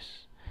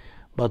darkness,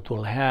 but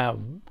will have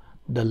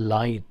the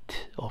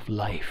light of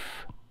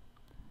life.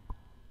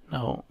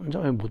 Now,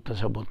 sa may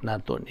buta-sabot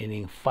naton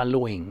ining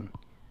following,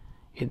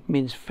 it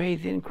means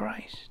faith in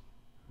Christ.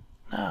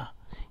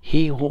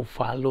 He who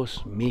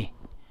follows me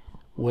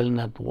will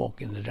not walk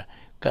in the dark.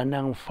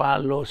 Kanang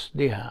follows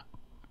diha,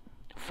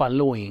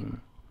 following,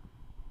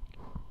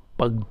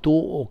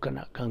 pagtuo ka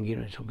na kang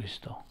Ginoong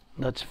Kristo.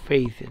 That's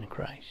faith in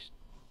Christ.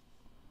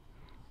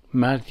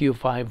 Matthew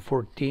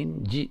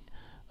 5:14,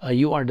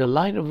 you are the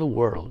light of the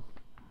world.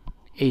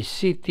 A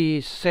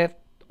city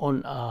set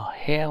on a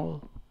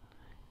hill,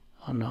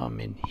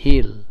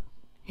 hill.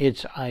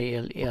 It's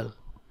I-L-L.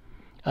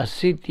 A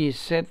city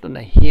set on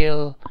a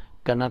hill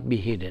cannot be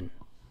hidden.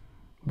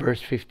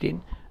 Verse 15,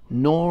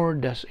 nor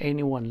does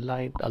anyone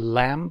light a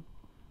lamp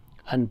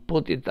and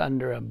put it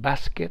under a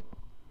basket,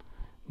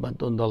 but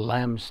on the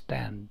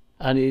lampstand,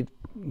 and it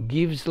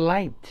gives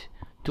light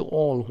to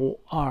all who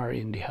are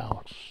in the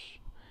house.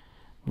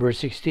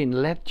 Verse 16,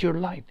 let your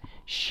light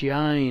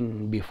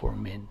shine before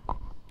men.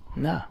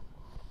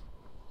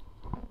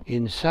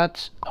 In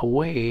such a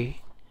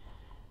way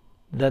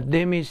that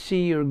they may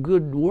see your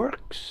good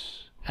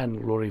works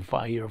and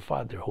glorify your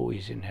Father who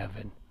is in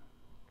heaven.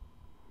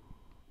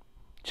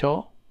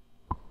 So,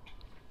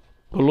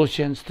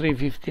 Colossians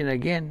 3:15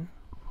 again,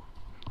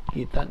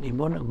 kita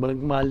nimo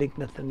nagbalik-balik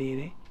na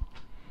tanini.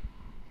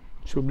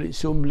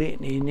 Subli-subli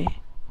nini.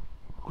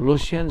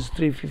 Colossians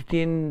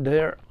 3:15,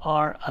 there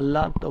are a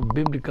lot of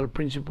biblical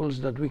principles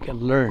that we can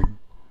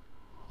learn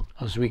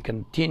as we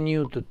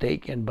continue to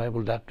take in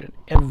Bible doctrine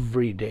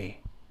every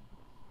day.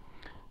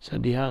 Sa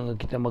diha nga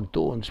kita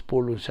magtuon sa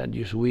pulong sa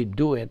Dios, we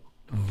do it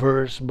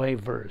verse by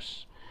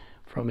verse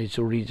from its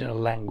original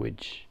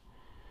language.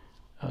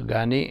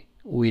 Gani,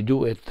 we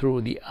do it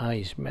through the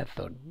eyes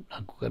method.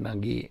 Ako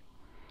kanagi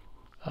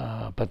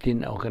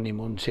patinaw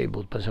kanimon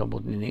sabot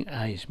pasabot nining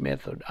eyes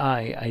method.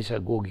 I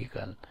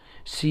isagogical,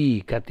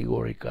 C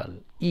categorical,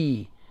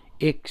 E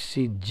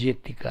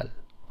exegetical.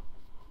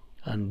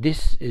 And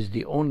this is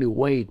the only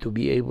way to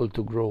be able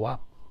to grow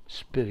up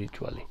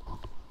spiritually.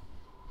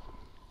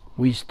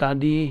 We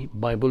study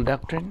Bible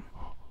doctrine,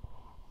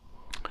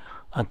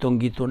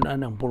 atong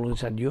gitun-an ang pulong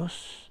sa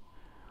Dios,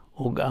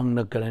 ug ang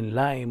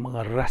nagkalanlay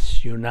mga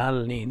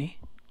rasyonal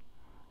nini,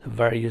 the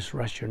various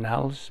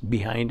rationales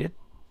behind it,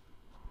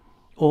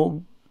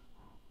 ug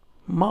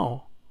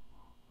mao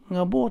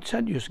nga buot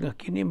sa Dios nga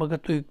kini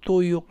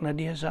magatuyok-tuyok na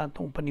diha sa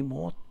atong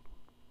panimuot.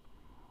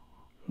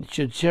 It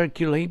should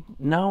circulate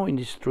now in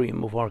the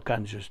stream of our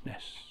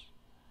consciousness.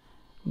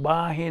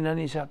 Bahin na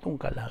ni sa atong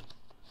kalag.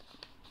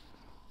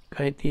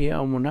 Kahit iya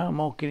mo na,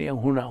 mao kini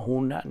ang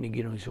huna-huna ni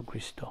Ginoong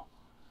Kristo.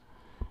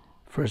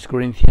 1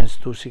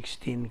 Corinthians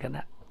 2:16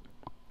 kana.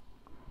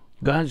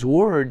 God's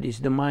Word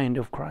is the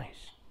mind of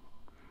Christ.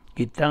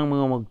 Kitang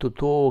mga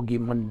magtutuo,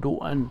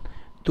 gimanduan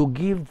to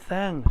give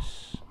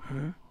thanks.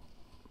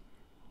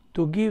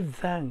 To give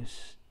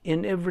thanks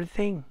in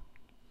everything.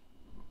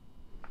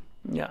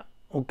 Yeah.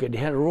 Okay,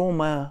 diha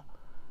Roma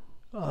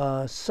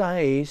 6,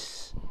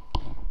 17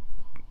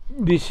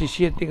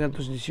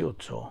 ngadto 18.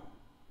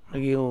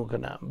 Nagiingon ka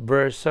na.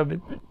 Verse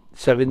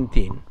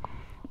 17.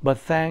 But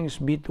thanks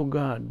be to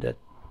God that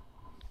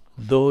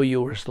though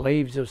you were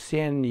slaves of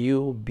sin,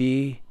 you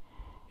be,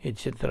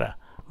 etc.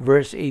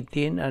 Verse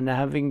 18, and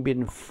having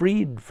been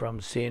freed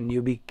from sin,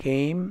 you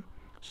became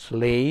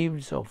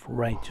slaves of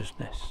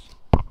righteousness.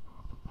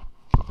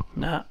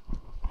 Na,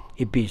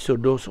 Episo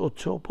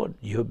 2:8 po,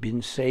 you've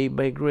been saved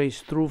by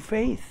grace through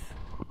faith.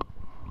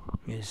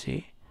 You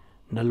see,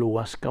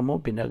 naluwas ka mo,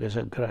 pinaga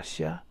sa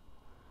grasya,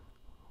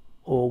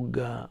 o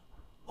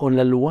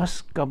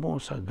naluwas ka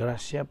mo sa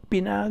grasya,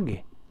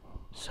 pinagi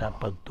sa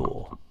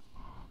pagtuo.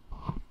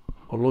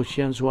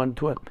 Colossians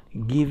 1:12,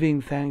 giving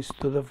thanks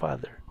to the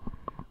Father,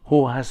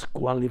 who has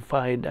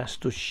qualified us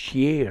to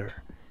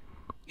share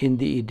in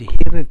the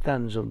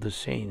inheritance of the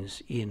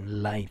saints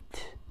in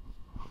light.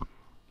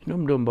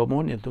 Inumdum ba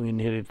mo itong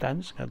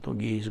inheritance nga itong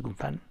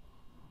gihisgutan?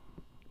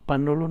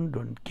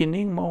 Panulundon,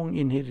 kining maong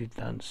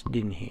inheritance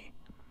dinhi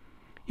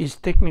is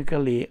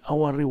technically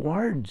our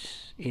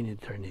rewards in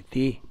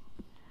eternity.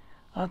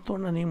 Ato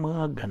na ning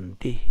mga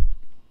ganti.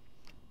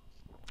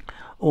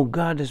 Oh,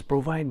 God has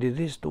provided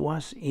this to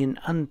us in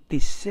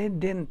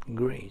antecedent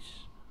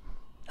grace.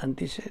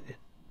 Antecedent.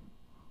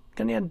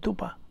 Kaniadto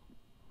pa.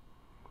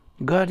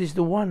 God is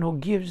the one who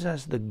gives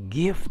us the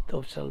gift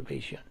of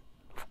salvation.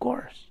 Of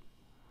course.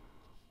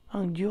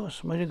 Ang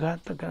Diyos,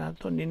 manighatag ka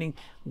nato nining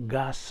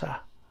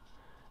gasa.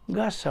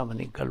 Gasa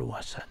maning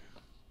kaluwasan.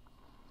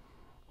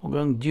 Ug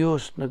ang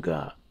Diyos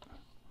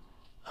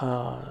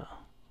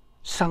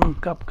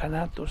sangkap ka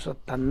nato sa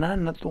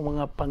tanan natong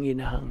mga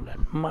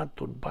panginahanglan.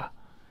 Matud pa.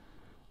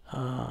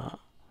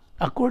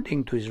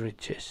 According to His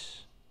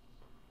riches.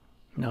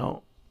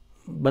 Now,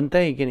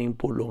 bantay kining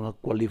pulo nga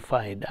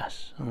qualified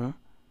as.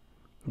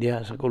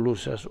 Diya sa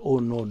Colossus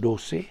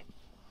 1:12.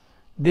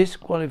 This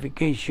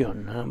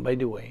qualification, by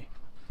the way,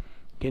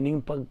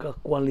 kining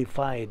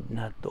pagka-qualified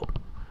nato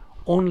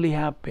only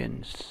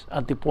happens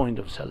at the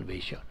point of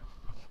salvation.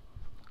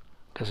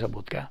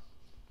 Kasabot ka?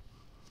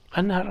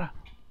 Anara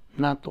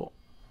nato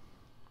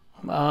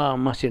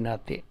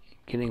masinati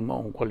kining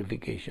maong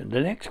qualification.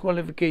 The next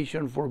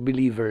qualification for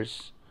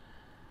believers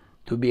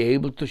to be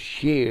able to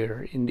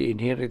share in the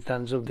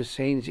inheritance of the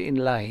saints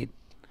in light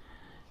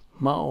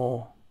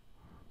mao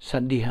sa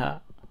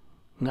diha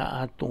nga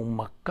atong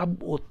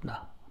makabot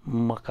na,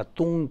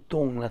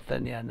 makatungtong na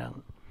taniya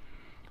ng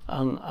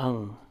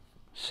ang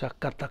sa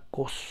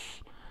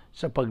katakos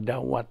sa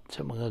pagdawat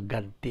sa mga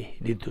ganti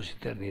dito sa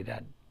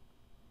eternidad.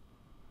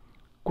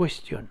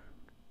 Question.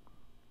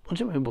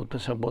 Unsa may butang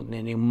sabot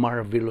nining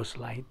marvelous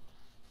light?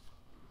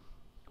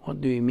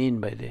 What do you mean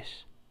by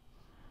this?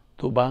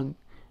 Tubag,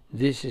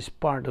 this is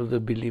part of the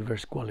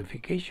believer's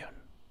qualification.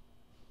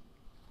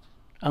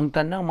 Ang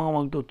tanang mga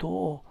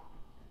magtotoo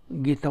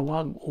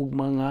gitawag og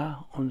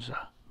mga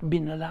unsa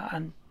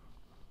binalaan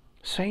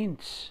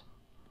saints.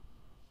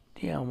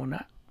 Tiyan mo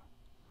na.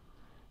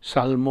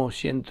 Salmo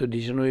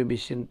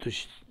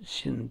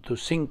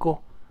 119:105.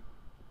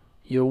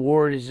 Your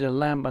word is a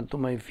lamp unto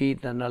my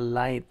feet and a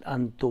light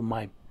unto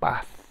my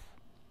path.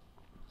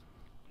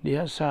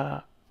 Diya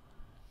sa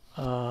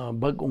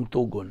bagong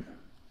tugon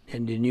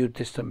in the New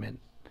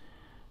Testament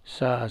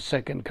sa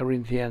 2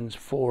 Corinthians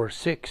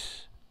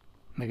 4:6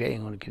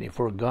 nagaingon kini,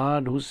 for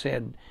God who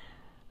said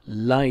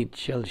light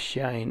shall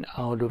shine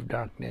out of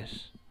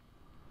darkness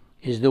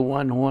is the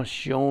one who has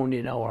shown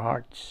in our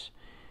hearts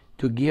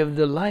to give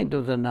the light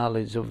of the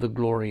knowledge of the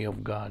glory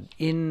of God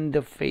in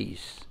the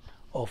face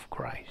of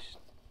Christ.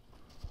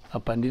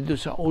 Apan dito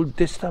sa Old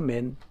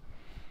Testament,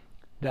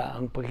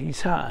 ang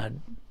pagkisaad,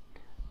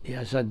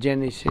 sa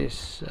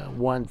Genesis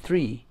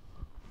 1:3,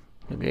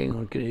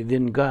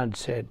 then God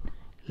said,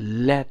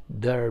 let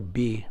there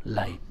be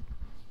light.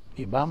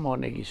 Diba mo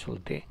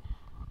nagisulti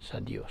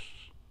sa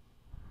Diyos.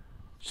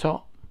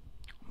 So,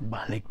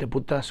 balik na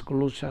putas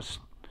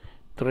Colossians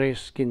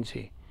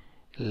 3:15.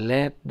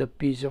 Let the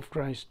peace of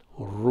Christ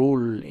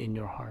rule in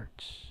your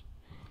hearts.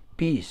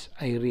 Peace,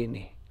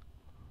 irene.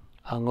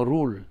 Ang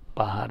rule,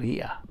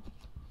 paharia.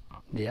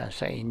 Diya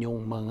sa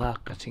inyong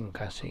mga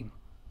kasing-kasing.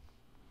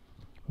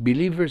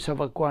 Believers have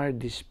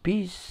acquired this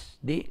peace,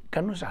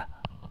 kanusa?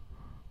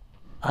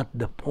 At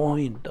the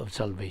point of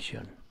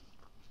salvation.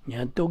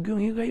 Yan tog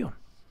yung higayon.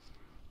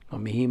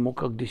 Mamihimo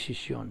kag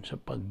desisyon sa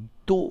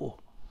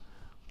pagtuo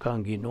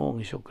kang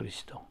Ginoong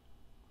Hesukristo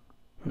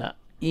na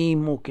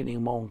imo kining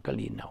maong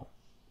kalinaw.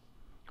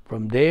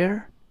 From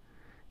there,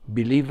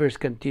 believers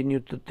continue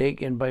to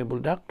take in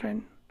Bible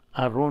doctrine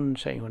aron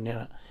sa ingon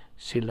nila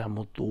sila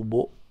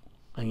mutubo,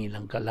 ang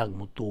ilang kalag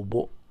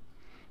mutubo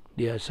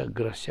diya sa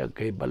grasya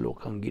kay balo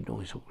kang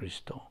Ginoong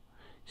Hesukristo.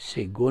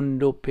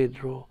 Segundo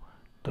Pedro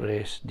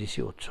 3:18.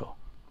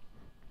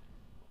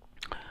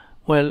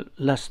 Well,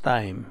 last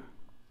time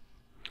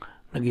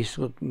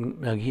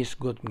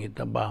naghisgot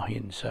ngita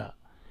bahin sa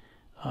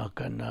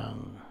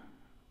kanang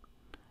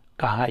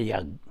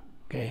kahayag.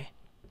 Okay?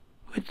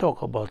 We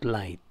talk about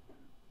light.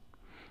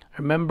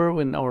 Remember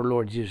when our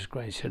Lord Jesus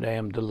Christ said, I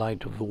am the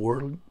light of the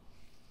world?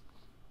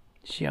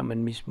 Siya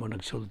man mismo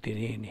nagsulti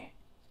niini.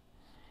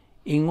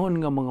 Ingon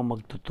nga mga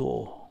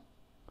magtotoo,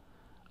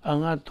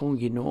 ang atong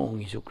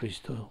Ginoong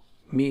Jesucristo,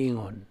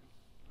 miingon,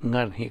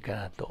 ngarhi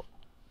ka nato.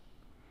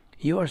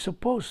 You are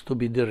supposed to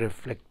be the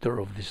reflector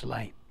of this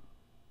light.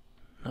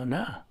 No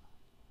na.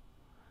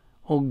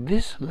 Og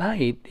this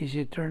light is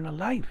eternal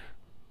life.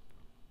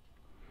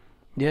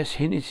 Yes,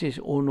 Genesis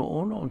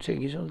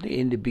 1:1,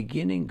 in the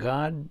beginning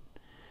God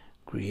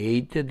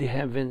created the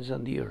heavens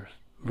and the earth.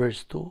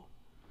 Verse 2,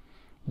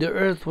 the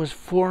earth was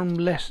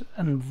formless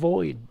and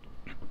void,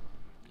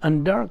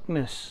 and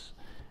darkness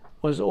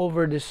was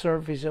over the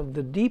surface of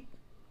the deep,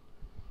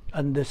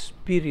 and the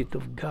Spirit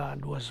of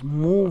God was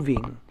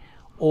moving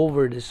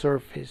over the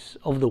surface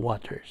of the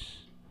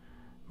waters.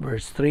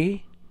 Verse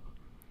 3,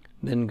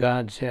 then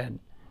God said,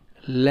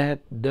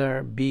 let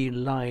there be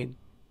light,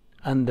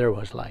 and there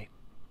was light.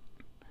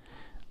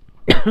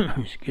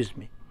 Excuse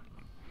me.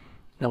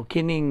 Now,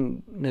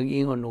 kining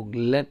nag-ingon og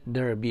let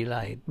there be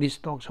light, this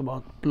talks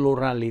about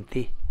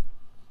plurality.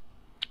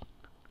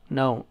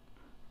 Now,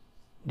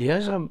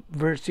 diya sa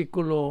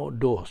versikulo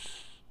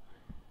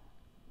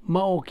 2,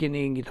 mao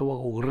kining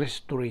gitawag og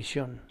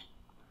restoration.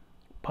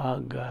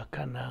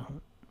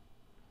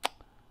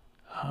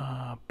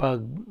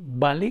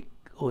 Pagbalik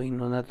o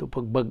ingno nato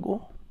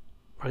pagbago,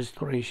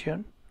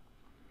 restoration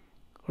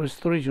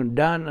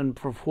done and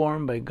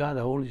performed by God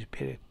the Holy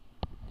Spirit.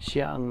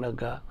 Siya ang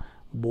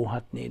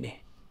nagabuhat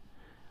nini.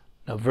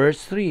 Now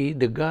verse 3,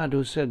 the God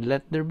who said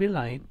let there be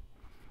light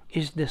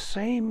is the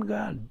same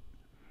God,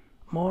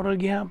 moral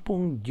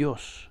gihapong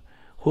Dios,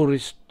 who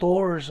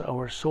restores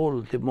our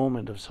soul at the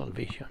moment of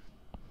salvation.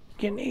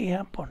 Kini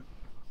hapon.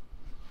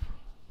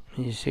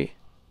 You see?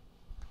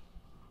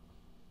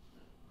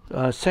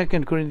 2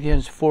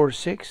 Corinthians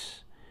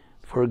 4:6,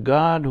 for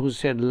God who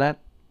said let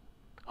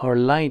our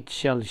light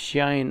shall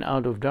shine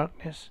out of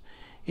darkness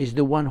is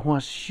the one who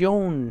has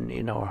shone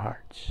in our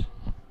hearts.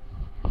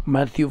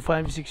 Matthew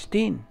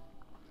 5:16,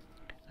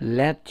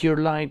 let your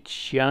light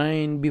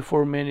shine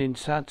before men in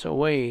such a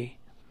way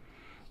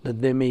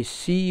that they may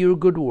see your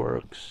good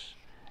works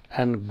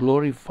and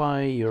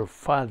glorify your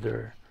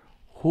Father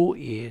who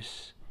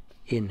is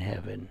in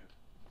heaven.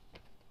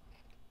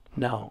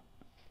 Now,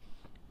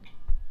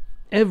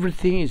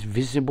 everything is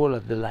visible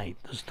at the light.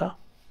 Basta?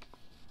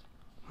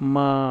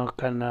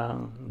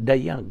 Makanang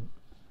dayag.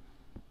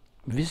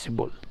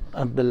 Visible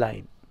at the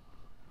light.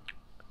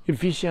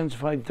 Ephesians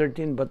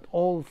 5:13, but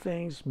all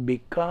things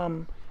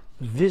become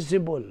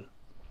visible.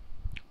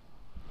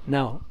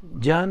 Now,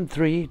 John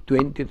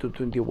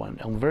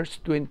 3:20-21. Ang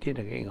verse 20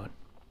 nag-ingon,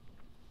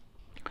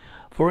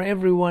 for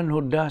everyone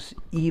who does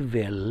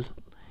evil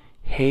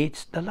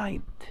hates the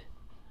light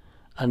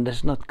and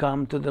does not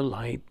come to the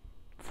light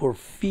for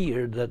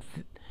fear that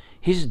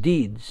his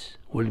deeds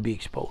will be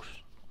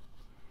exposed.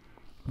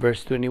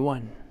 Verse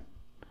 21,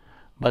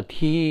 but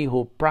he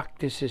who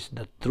practices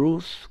the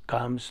truth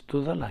comes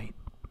to the light,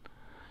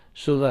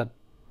 so that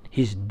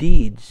his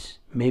deeds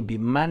may be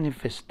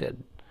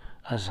manifested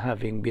as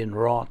having been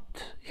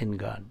wrought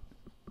in God.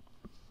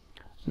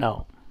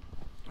 Now,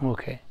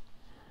 okay,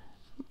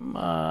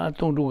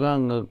 atong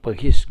dugang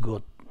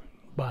paghisgot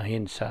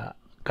bahin sa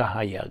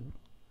kahayag.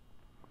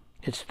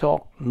 Let's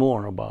talk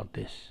more about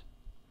this.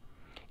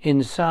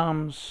 In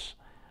Psalms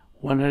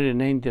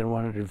 190 and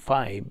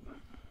 105,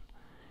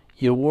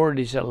 your word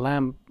is a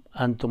lamp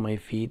unto my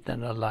feet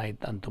and a light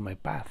unto my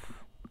path.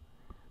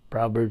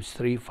 Proverbs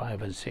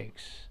 3:5 and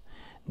 6.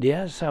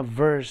 Diya sa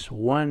verse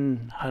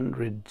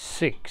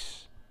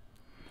 106,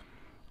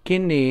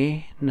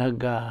 kini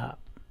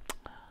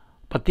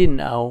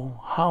patinaw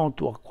how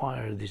to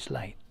acquire this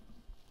light.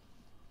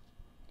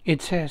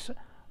 It says,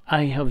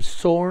 I have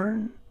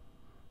sworn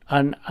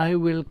and I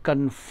will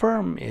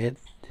confirm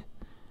it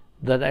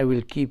that I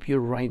will keep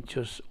your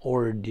righteous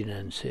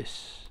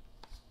ordinances.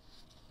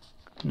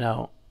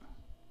 Now,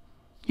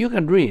 you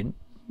can read,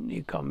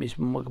 ikaw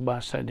mismo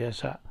magbasa diya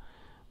sa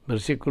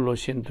versikulo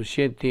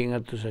 107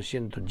 ngadto sa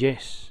 110.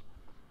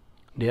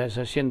 Diya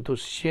sa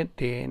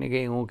 107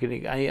 nagaingon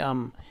kini, I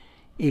am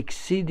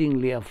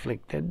exceedingly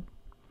afflicted.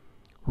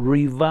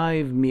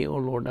 Revive me, O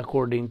Lord,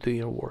 according to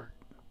your word.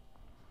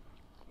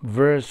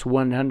 Verse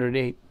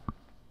 108,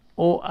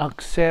 O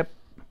accept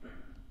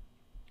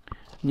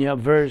niya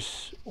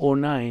verse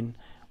 09,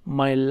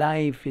 my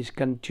life is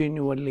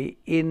continually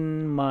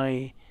in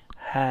my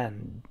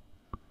hand.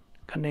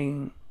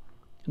 Kaning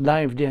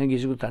life diyan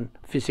gisugutan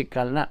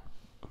physical na.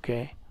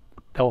 Okay?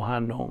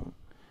 Tawhanong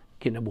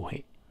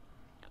kinabuhi.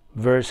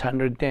 Verse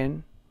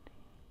 110,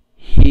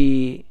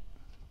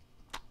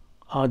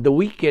 the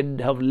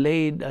wicked have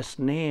laid a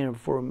snare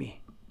for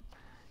me.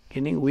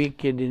 Kining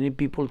wicked ini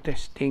people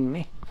testing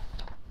ni.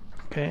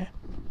 Okay?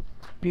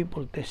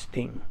 People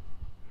testing.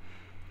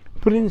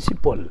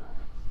 Principle.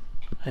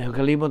 Ayaw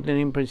kalimot na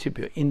yung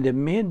prinsipyo. In the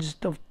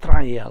midst of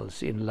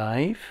trials in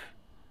life,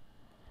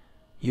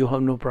 you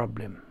have no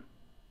problem.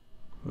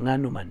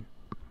 Nga naman.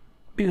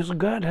 Because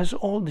God has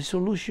all the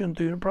solution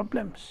to your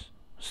problems.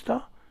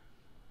 Basta?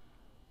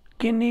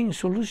 kining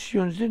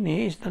solutions din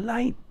is the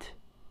light.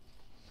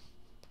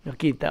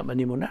 Nakita ba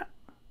ni mo na?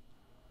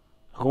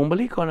 Kung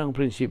balik ko ng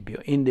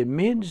prinsipyo, in the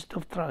midst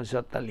of trials,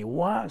 sa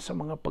taliwa sa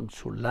mga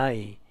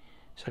pagsulay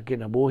sa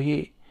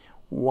kinabuhi,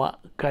 wa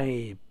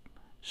kay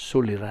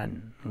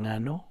suliran.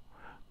 Ngano?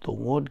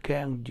 Tungod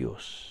kay ang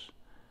Dios.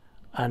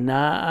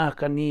 Anaa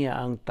kaniya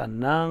ang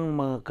tanang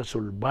mga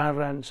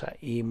kasulbaran sa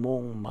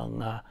imong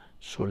mga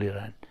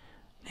suliran.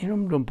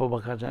 Hinumdum pa ba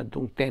ka sa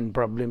itong 10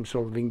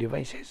 problem-solving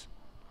devices?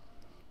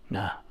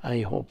 Na,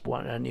 I hope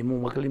wala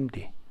imong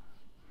makalimti.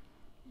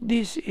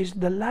 This is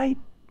the light.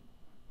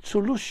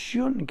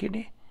 Solusyon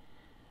kini.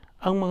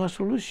 Ang mga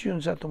solusyon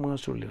sa itong mga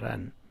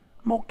suliran,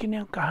 mo kini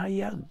ang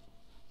kahayag.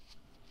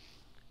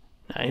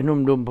 Na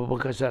inumdum pa ba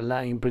ka sa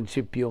laing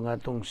prinsipyo nga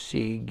itong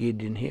sige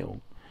din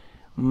hiyo.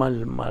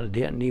 Mal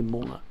diyan ni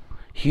mo nga.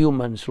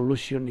 Human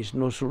solution is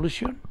no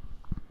solution.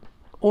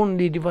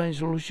 Only divine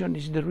solution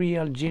is the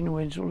real,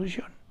 genuine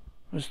solution.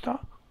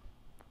 Basta?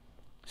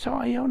 So,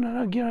 ayaw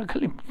na nagyan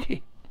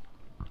kalimti.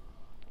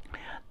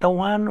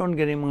 Tawanon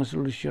gani mga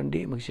solusyon,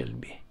 di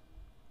magsilbi.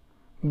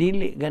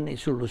 Dili gani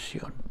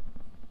solusyon.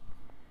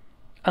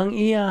 Ang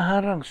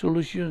iyaharang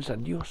solusyon sa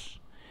Dios,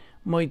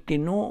 mo'y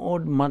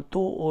tinuod,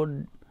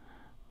 matuod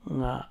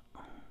nga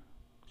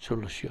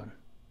solusyon.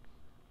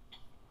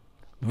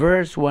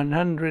 Verse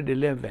 111,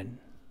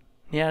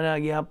 niya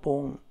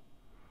nagyapong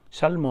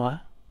Salmo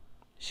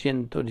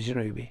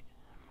 119.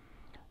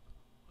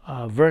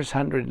 Verse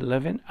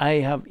 111,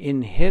 I have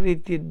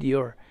inherited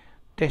your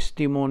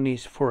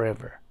testimonies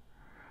forever,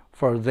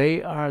 for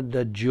they are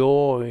the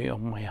joy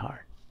of my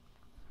heart.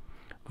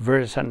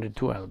 Verse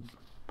 112,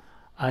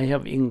 I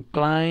have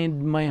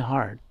inclined my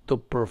heart to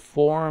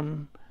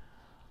perform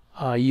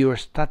your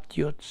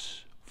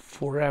statutes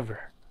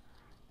forever,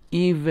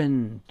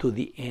 even to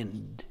the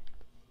end.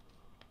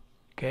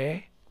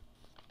 Okay?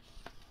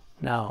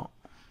 Now,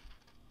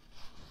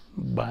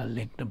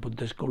 balik na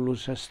punta sa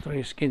Colossus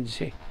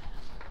 3:15.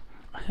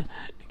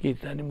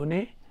 Kita ni mo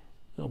ni?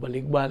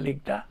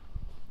 Balik-balik ta.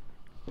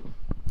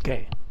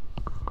 Okay.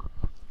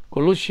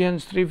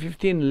 Colossians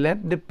 3:15,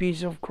 let the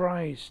peace of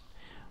Christ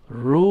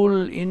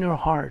rule in your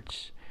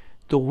hearts,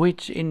 to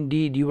which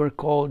indeed you are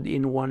called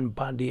in one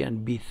body,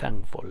 and be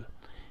thankful.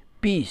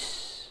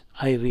 Peace,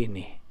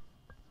 irene.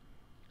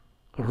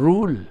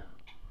 Rule,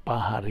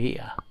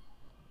 paharia.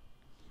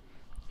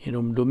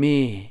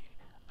 Hinumdumi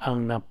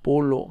ang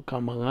napulo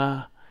ka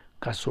mga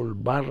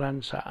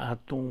kasulbaran sa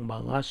atong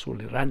mga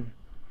suliran.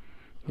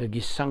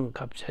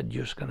 Nagisangkap sa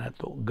Diyos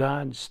kanato.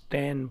 God's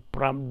 10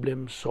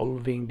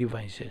 problem-solving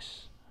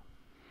devices.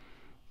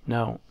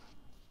 Now,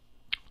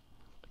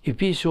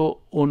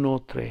 Episo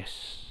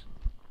 1:3.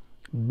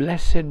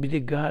 Blessed be the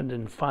God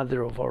and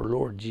Father of our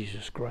Lord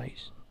Jesus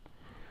Christ,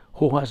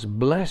 who has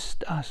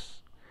blessed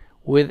us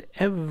with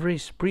every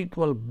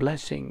spiritual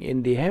blessing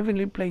in the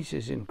heavenly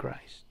places in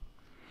Christ.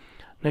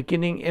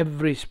 Nakining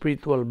every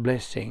spiritual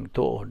blessing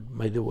tuod,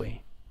 by the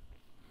way,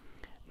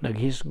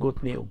 naghisgot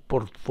ni og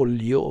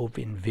portfolio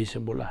of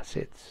invisible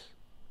assets.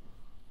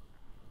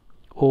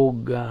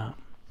 Og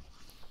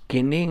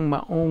kining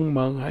maong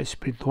mga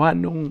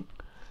espirituanong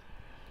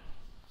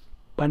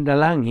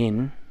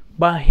pandalangin,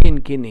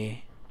 bahin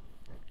kini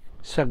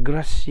sa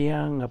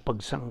grasya nga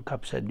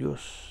pagsangkap sa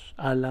Dios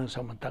alang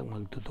sa matang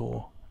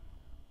magtotoo.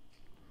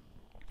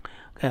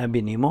 Kaya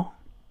binimo,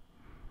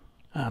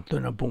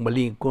 ato na pong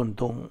malikon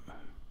tong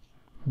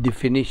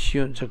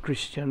definition sa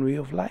Christian way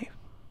of life.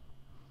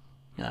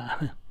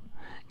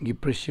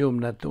 Gipresume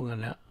na ito nga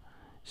na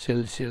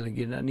sil-sil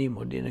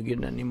ginanimo, di na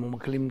ginanimo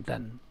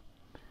makalimtan.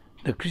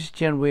 The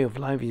Christian way of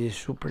life is a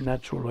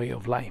supernatural way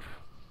of life.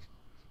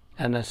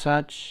 And as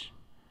such,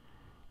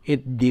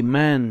 it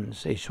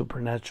demands a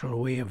supernatural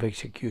way of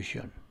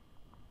execution.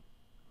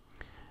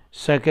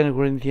 2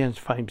 Corinthians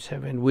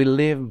 5:7, we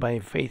live by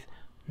faith,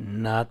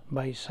 not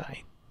by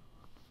sight.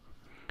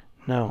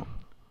 Now,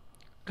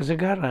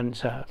 kasagaran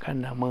sa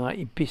kanang mga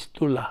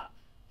epistula,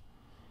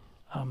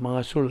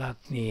 mga sulat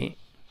ni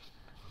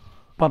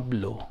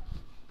Pablo,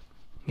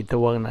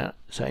 itawag na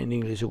sa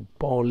English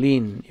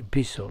Pauline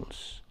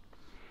epistles,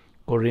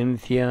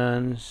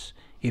 Corinthians,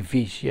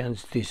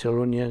 Ephesians,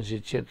 Thessalonians,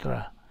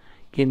 etc.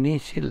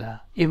 Kini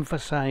sila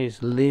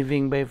emphasize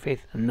living by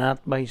faith,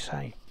 not by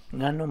sight.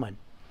 Nga naman?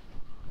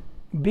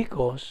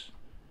 Because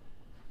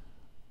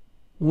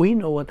we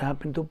know what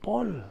happened to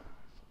Paul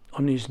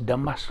on his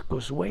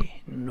Damascus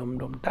way.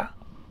 Ta.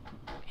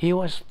 He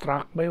was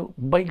struck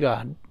by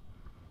God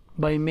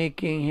by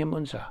making him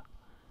unsa?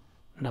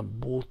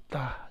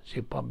 Nabuta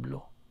si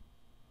Pablo.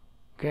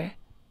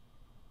 Okay?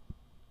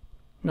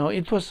 Now,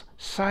 it was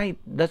sight.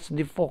 That's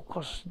the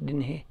focus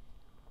din he.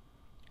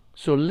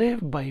 So,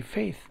 live by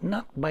faith,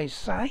 not by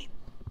sight.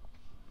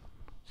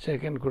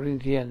 2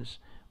 Corinthians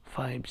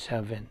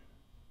 5:7.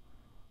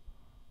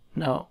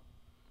 Now,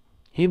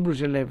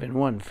 Hebrews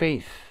 11:1,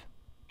 faith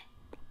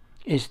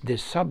is the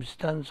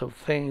substance of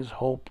things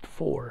hoped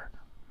for,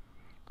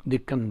 the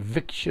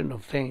conviction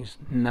of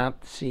things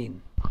not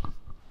seen.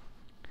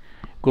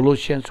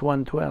 Colossians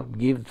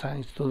 1:12, give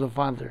thanks to the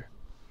Father,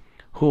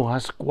 who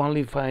has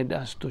qualified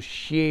us to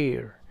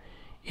share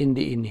in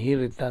the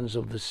inheritance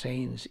of the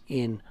saints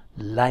in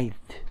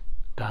light.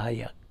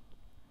 Kahayag.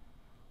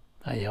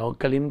 Ayaw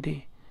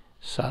kalimti.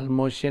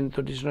 Salmo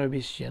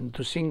 119,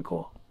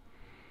 105.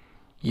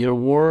 Your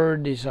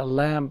word is a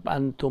lamp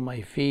unto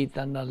my feet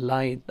and a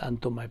light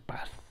unto my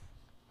path.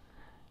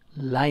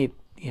 Light,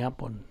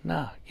 yapon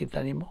na,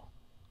 kita nimo.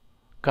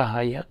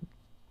 Kahayag.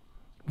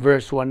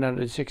 Verse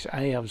 106,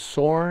 I have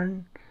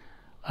sworn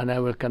and I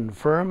will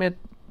confirm it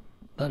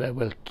that I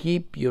will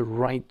keep your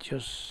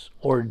righteous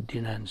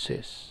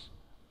ordinances.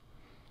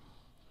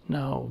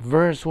 Now,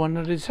 verse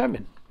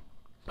 107,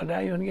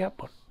 padayon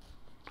yapon.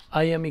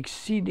 I am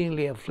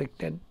exceedingly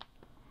afflicted.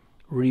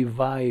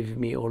 Revive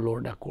me, O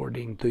Lord,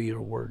 according to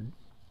your word.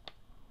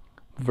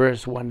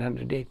 Verse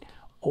 108,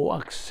 O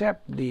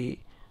accept the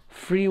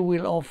free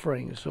will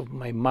offerings of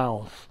my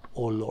mouth,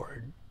 O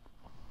Lord.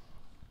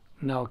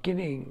 Now,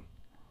 kining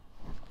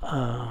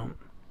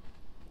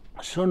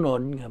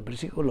sunod nga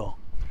bersikulo,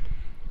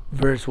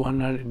 verse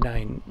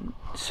 109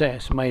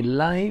 says, my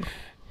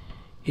life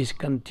is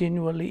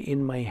continually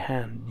in my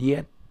hand,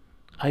 yet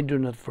I do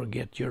not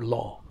forget your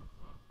law.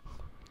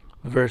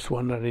 Verse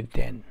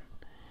 110,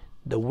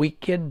 the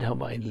wicked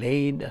have I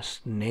laid a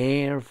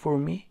snare for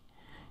me,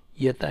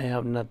 yet I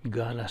have not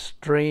gone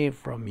astray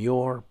from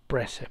your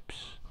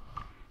precepts.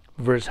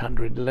 Verse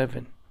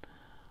 111,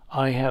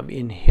 I have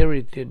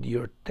inherited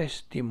your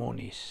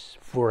testimonies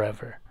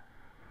forever,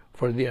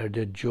 for they are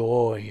the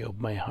joy of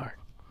my heart.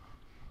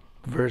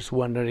 Verse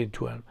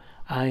 112,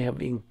 I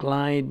have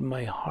inclined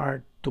my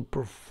heart to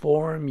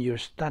perform your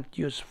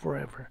statutes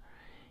forever,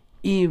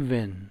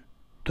 even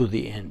to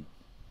the end.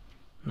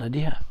 Na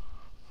diha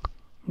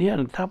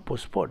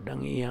nagtapos po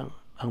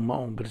ang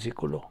maong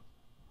bersikulo.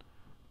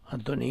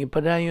 Ato ni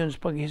ipadayon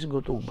sa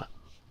paghisgot uba.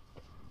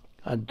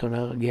 Ato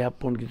na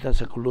gihapon kita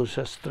sa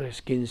Colossus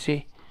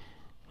 3:15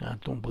 nga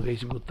atong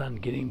paghisgutan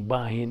kining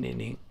bahin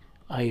ining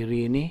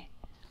irene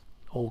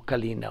o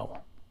kalinaw.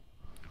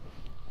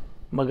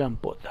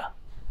 Magampo ta.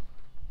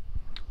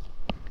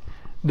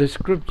 The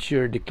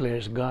scripture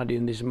declares God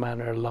in this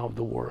manner loved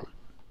the world,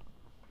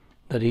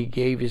 that he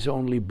gave his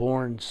only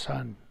born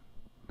Son,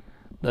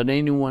 that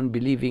anyone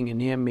believing in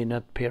him may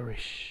not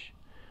perish,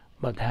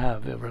 but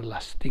have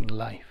everlasting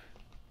life.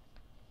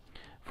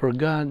 For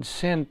God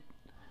sent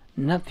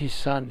not his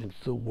Son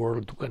into the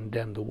world to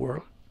condemn the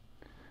world,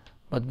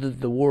 but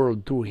that the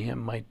world through him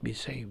might be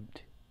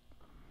saved.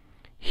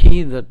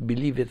 He that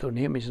believeth on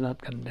him is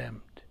not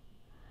condemned,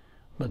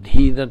 but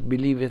he that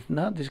believeth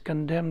not is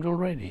condemned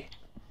already,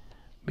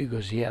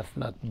 because he hath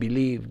not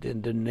believed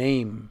in the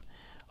name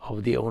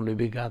of the only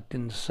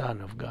begotten Son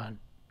of God.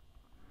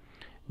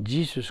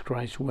 Jesus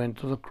Christ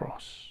went to the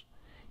cross.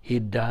 He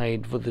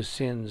died for the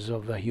sins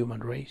of the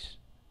human race.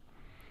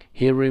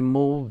 He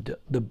removed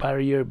the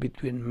barrier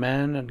between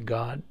man and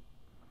God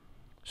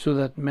so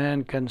that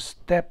man can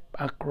step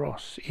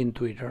across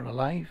into eternal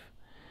life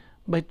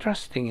by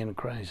trusting in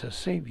Christ as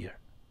Savior.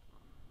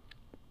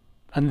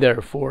 And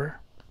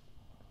therefore,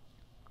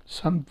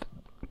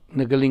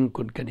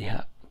 nagalingkod ka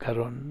diha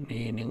karon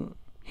niining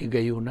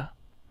higayuna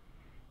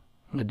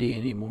nga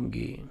diin imong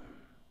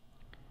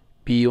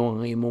piyong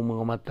ang imong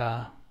mga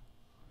mata.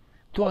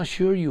 To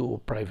assure you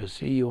of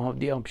privacy, you have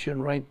the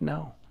option right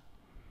now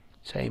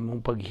sa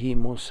imong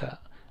paghimo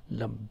sa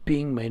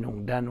labing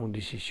mainungdanong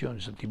desisyon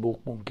sa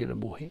tibok mong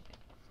kinabuhi.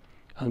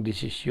 Ang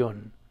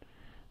desisyon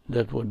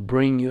that would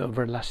bring you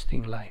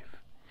everlasting life,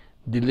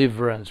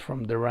 deliverance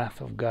from the wrath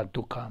of God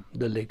to come,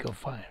 the lake of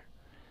fire,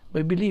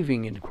 by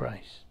believing in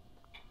Christ,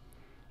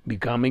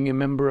 becoming a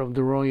member of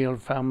the royal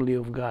family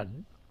of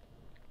God,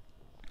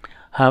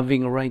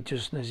 having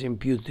righteousness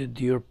imputed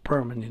to your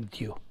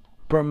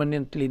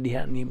permanently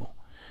diha nimo,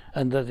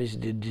 and that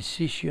is the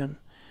decision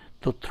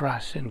to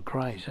trust in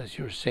Christ as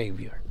your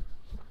Savior,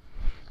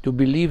 to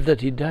believe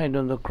that he died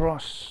on the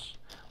cross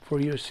for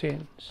your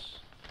sins,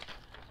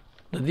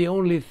 that the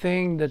only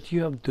thing that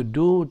you have to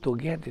do to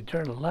get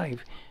eternal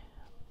life,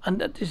 and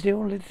that is the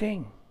only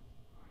thing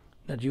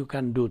that you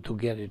can do to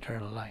get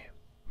eternal life.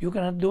 You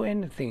cannot do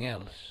anything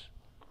else.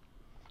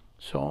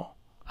 So,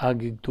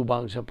 agig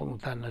tubag sa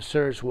pangutana,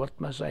 sirs, what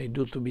must I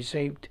do to be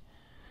saved?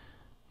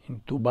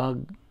 In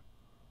tubag,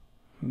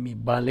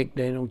 mibalik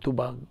dahil ng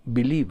tubag,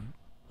 believe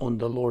on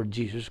the Lord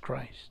Jesus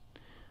Christ,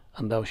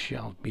 and thou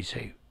shalt be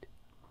saved.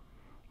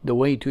 The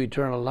way to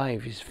eternal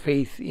life is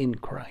faith in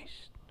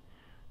Christ.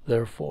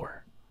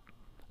 Therefore,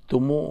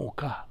 tumuo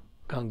ka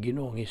kang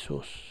Ginoong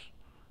Hesus,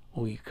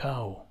 o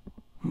ikaw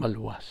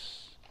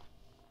maluwas.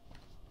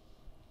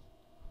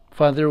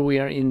 Father, we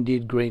are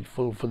indeed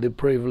grateful for the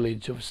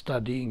privilege of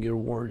studying your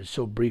word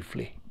so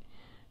briefly,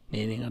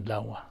 nining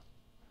adlaw.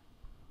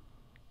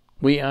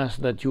 We ask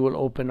that you will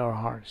open our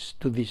hearts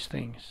to these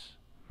things,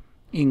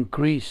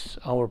 increase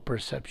our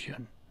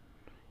perception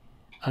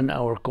and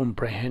our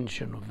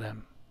comprehension of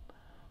them.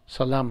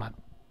 Salamat.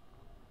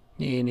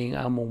 Niining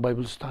among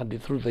Bible study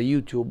through the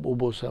YouTube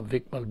ubo sa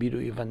Vic Balbido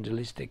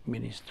Evangelistic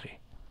Ministry.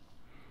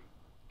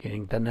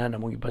 Kining tanan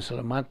among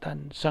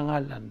ipasalamatan sa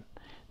ngalan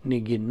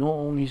ni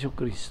Ginoong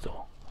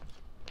Hesukristo.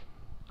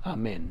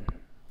 Amen.